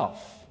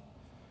yourself.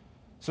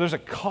 So there's a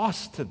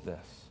cost to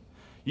this.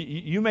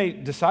 You may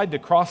decide to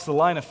cross the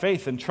line of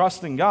faith and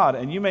trust in God,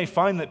 and you may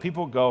find that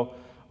people go,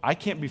 I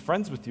can't be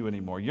friends with you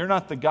anymore. You're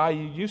not the guy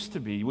you used to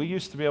be. We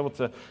used to be able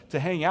to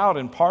hang out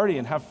and party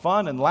and have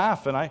fun and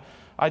laugh, and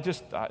I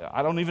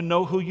don't even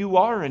know who you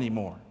are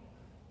anymore.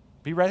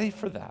 Be ready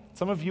for that.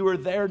 Some of you are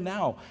there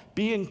now.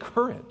 Be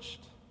encouraged.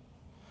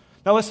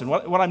 Now listen,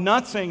 what I'm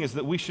not saying is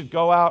that we should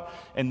go out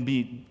and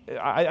be,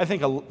 I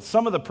think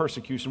some of the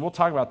persecution, we'll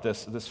talk about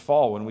this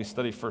fall when we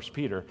study 1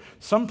 Peter,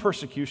 some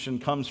persecution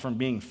comes from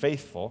being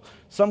faithful,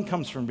 some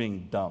comes from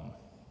being dumb.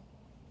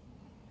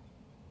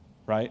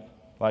 Right?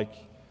 Like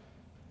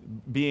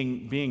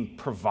being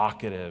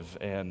provocative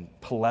and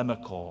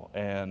polemical,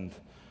 and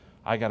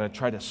I got to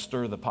try to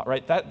stir the pot,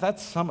 right?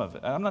 That's some of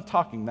it. I'm not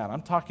talking that.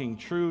 I'm talking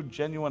true,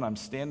 genuine, I'm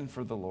standing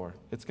for the Lord.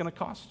 It's going to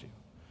cost you.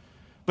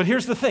 But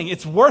here's the thing,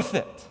 it's worth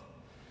it.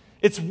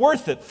 It's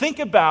worth it. Think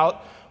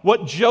about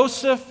what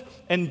Joseph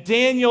and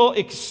Daniel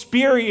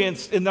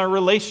experienced in their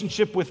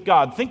relationship with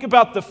God. Think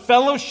about the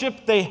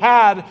fellowship they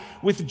had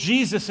with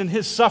Jesus in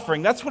his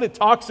suffering. That's what it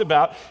talks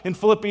about in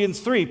Philippians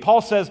 3.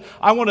 Paul says,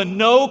 I want to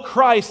know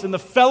Christ and the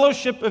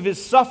fellowship of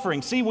his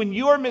suffering. See, when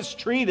you are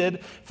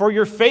mistreated for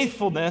your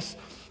faithfulness,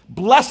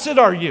 blessed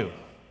are you.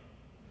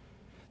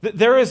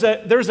 There's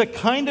a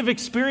kind of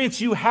experience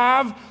you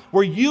have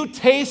where you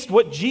taste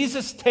what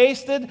Jesus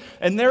tasted,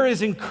 and there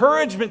is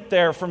encouragement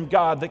there from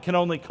God that can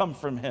only come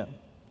from him.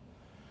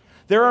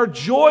 There are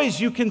joys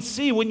you can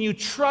see when you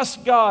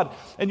trust God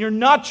and you're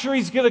not sure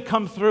he's going to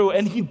come through,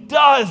 and he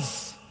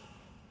does.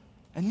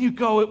 And you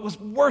go, it was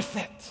worth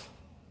it.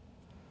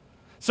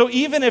 So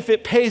even if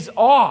it pays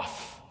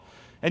off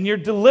and you're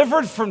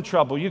delivered from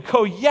trouble, you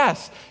go,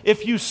 yes,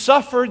 if you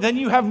suffer, then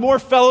you have more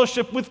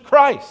fellowship with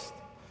Christ.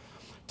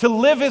 To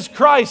live is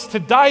Christ, to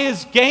die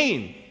is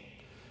gain.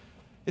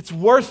 It's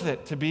worth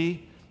it to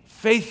be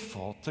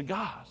faithful to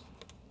God.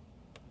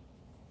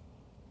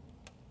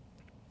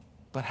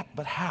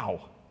 But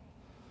how?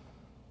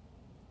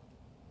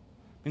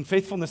 I mean,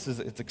 faithfulness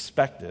it's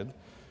expected.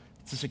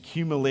 It's this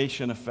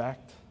accumulation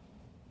effect.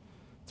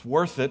 It's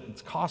worth it.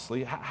 It's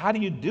costly. How do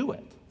you do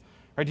it?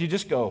 Or do you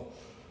just go,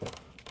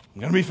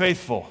 I'm going to be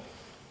faithful.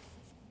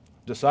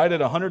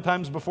 Decided 100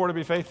 times before to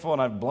be faithful,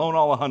 and I've blown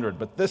all 100,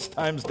 but this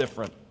time's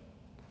different.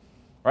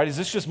 Right? Is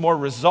this just more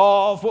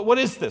resolve? What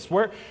is this?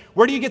 Where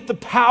do you get the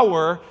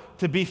power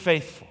to be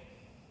faithful?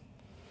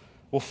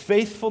 Well,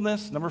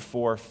 faithfulness, number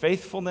 4,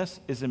 faithfulness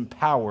is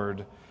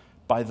empowered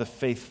by the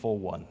faithful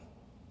one.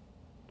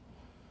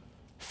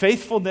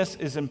 Faithfulness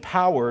is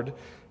empowered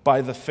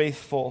by the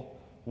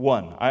faithful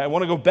one. I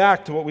want to go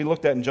back to what we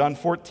looked at in John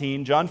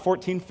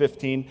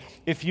 14:15.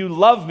 If you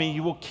love me,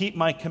 you will keep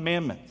my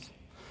commandments.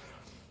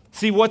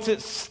 See, what's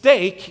at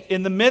stake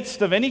in the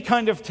midst of any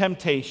kind of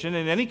temptation,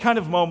 in any kind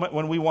of moment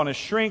when we want to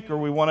shrink or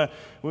we want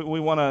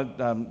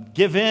to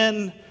give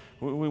in,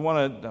 we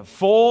want to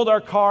fold our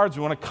cards,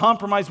 we want to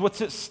compromise,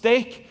 what's at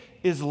stake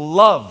is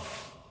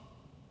love.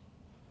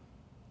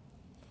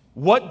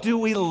 What do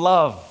we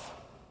love?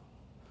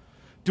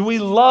 Do we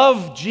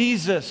love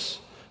Jesus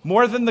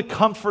more than the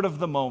comfort of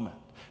the moment?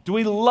 Do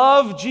we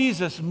love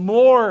Jesus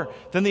more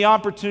than the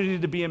opportunity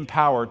to be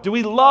empowered? Do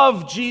we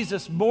love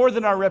Jesus more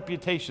than our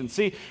reputation?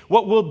 See,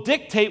 what will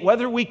dictate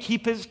whether we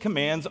keep his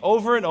commands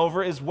over and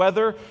over is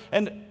whether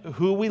and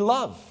who we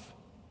love.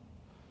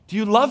 Do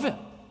you love him?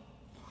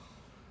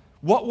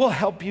 What will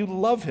help you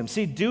love him?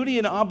 See, duty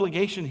and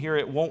obligation here,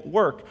 it won't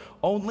work.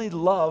 Only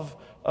love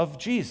of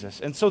Jesus.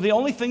 And so the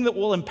only thing that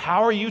will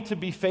empower you to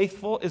be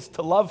faithful is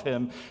to love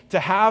him, to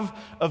have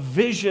a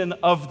vision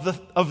of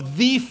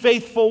the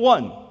faithful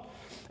one.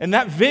 And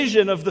that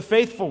vision of the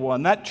faithful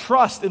one, that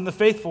trust in the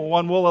faithful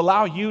one will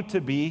allow you to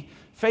be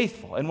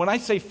faithful. And when I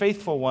say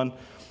faithful one,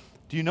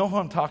 do you know who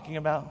I'm talking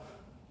about?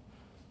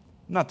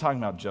 I'm not talking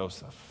about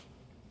Joseph.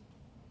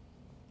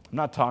 I'm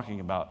not talking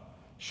about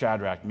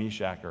Shadrach,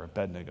 Meshach, or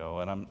Abednego.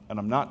 And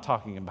I'm not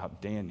talking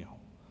about Daniel.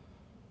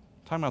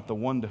 I'm talking about the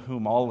one to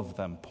whom all of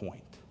them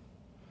point.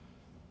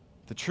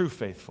 The true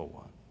faithful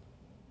one.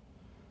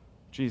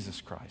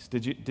 Jesus Christ.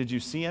 Did you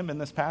see him in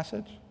this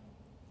passage?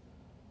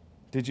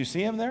 Did you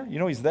see him there? You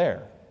know he's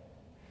there.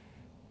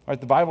 All right,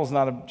 the Bible's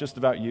not just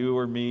about you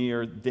or me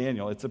or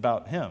Daniel. It's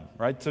about him,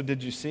 right? So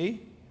did you see?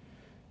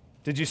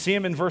 Did you see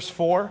him in verse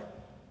 4?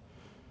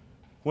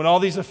 When all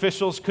these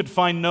officials could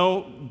find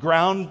no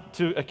ground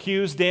to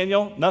accuse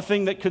Daniel,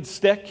 nothing that could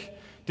stick.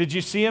 Did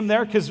you see him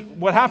there? Because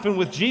what happened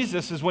with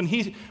Jesus is when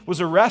he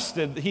was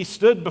arrested, he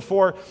stood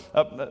before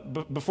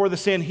the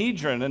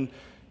Sanhedrin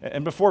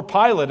and before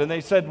Pilate, and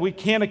they said, we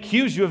can't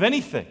accuse you of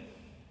anything.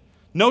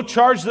 No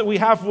charge that we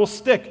have will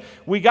stick.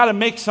 We got to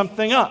make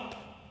something up.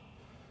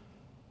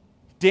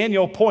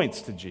 Daniel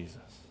points to Jesus.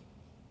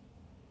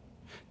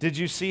 Did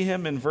you see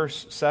him in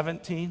verse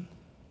 17?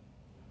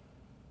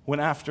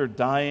 When after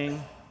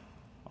dying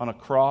on a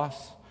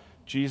cross,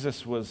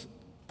 Jesus was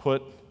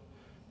put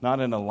not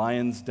in a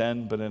lion's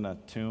den, but in a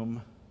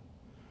tomb,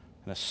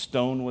 and a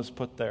stone was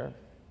put there.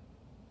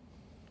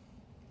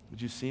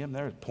 Did you see him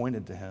there? It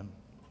pointed to him.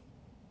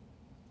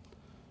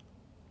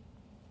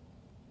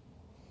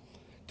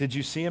 Did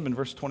you see him in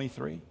verse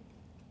 23?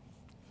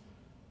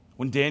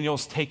 When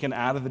Daniel's taken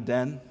out of the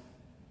den,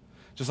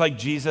 just like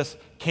Jesus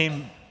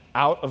came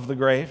out of the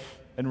grave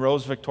and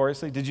rose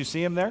victoriously. Did you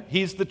see him there?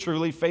 He's the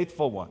truly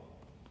faithful one.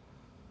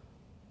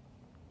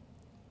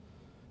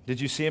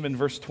 Did you see him in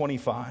verse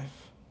 25?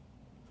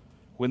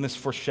 When this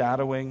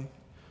foreshadowing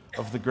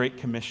of the Great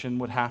Commission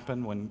would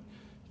happen, when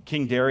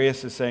King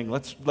Darius is saying,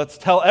 let's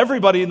tell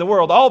everybody in the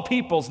world, all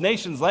peoples,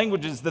 nations,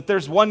 languages, that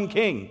there's one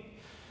king.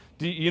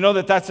 Do you know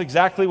that that's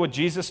exactly what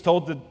Jesus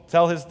told to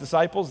tell his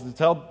disciples,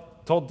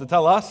 told to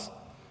tell us?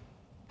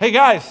 Hey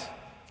guys,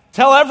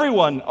 tell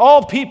everyone,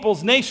 all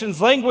peoples, nations,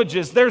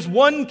 languages, there's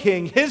one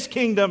king. His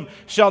kingdom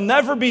shall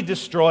never be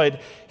destroyed.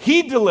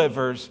 He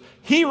delivers.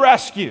 He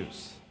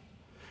rescues.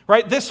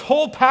 Right? This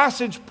whole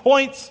passage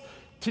points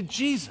to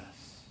Jesus.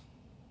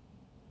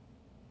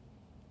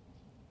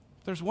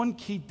 There's one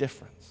key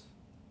difference.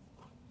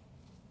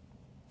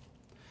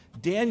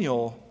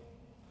 Daniel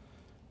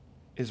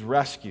is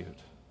rescued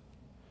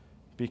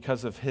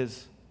because of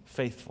his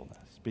faithfulness,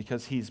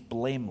 because he's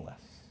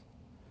blameless.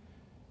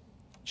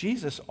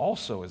 Jesus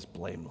also is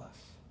blameless,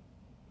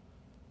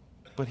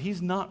 but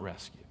he's not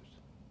rescued.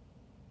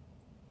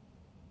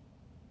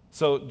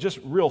 So just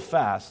real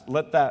fast,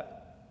 let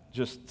that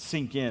just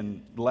sink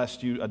in,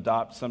 lest you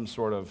adopt some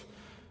sort of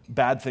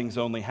bad things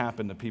only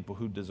happen to people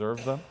who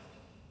deserve them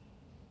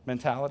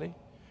mentality,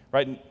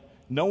 right?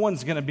 No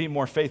one's going to be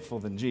more faithful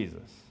than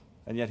Jesus,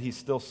 and yet he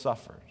still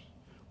suffered.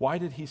 Why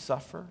did he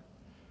suffer?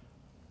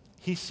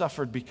 He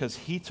suffered because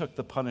he took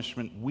the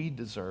punishment we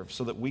deserve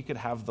so that we could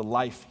have the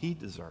life he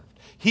deserved.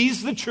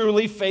 He's the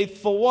truly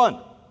faithful one.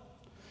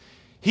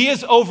 He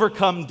has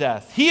overcome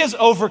death. He has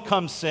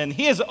overcome sin.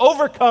 He has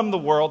overcome the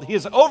world. He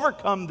has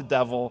overcome the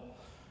devil.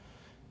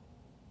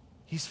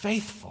 He's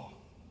faithful.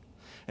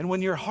 And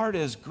when your heart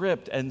is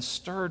gripped and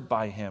stirred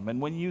by him,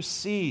 and when you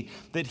see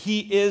that he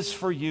is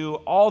for you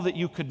all that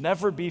you could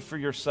never be for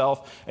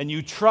yourself, and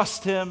you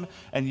trust him,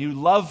 and you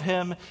love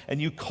him,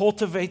 and you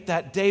cultivate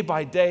that day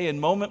by day and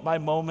moment by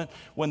moment,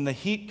 when the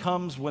heat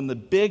comes, when the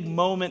big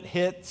moment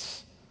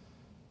hits,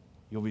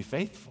 you'll be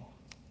faithful.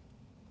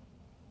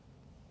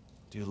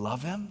 Do you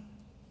love him?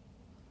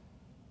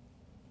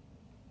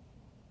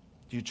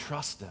 Do you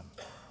trust him?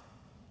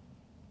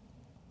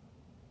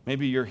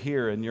 Maybe you're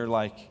here and you're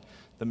like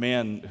the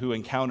man who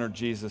encountered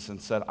Jesus and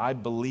said, I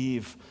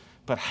believe,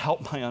 but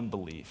help my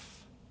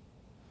unbelief.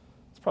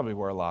 That's probably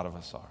where a lot of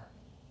us are.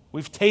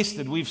 We've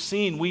tasted, we've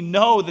seen, we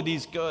know that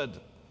he's good,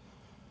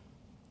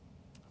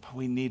 but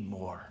we need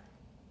more.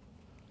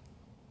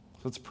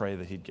 Let's pray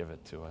that he'd give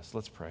it to us.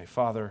 Let's pray.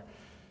 Father,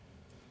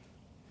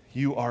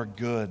 you are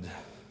good,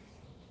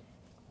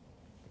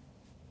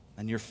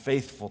 and you're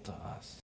faithful to us.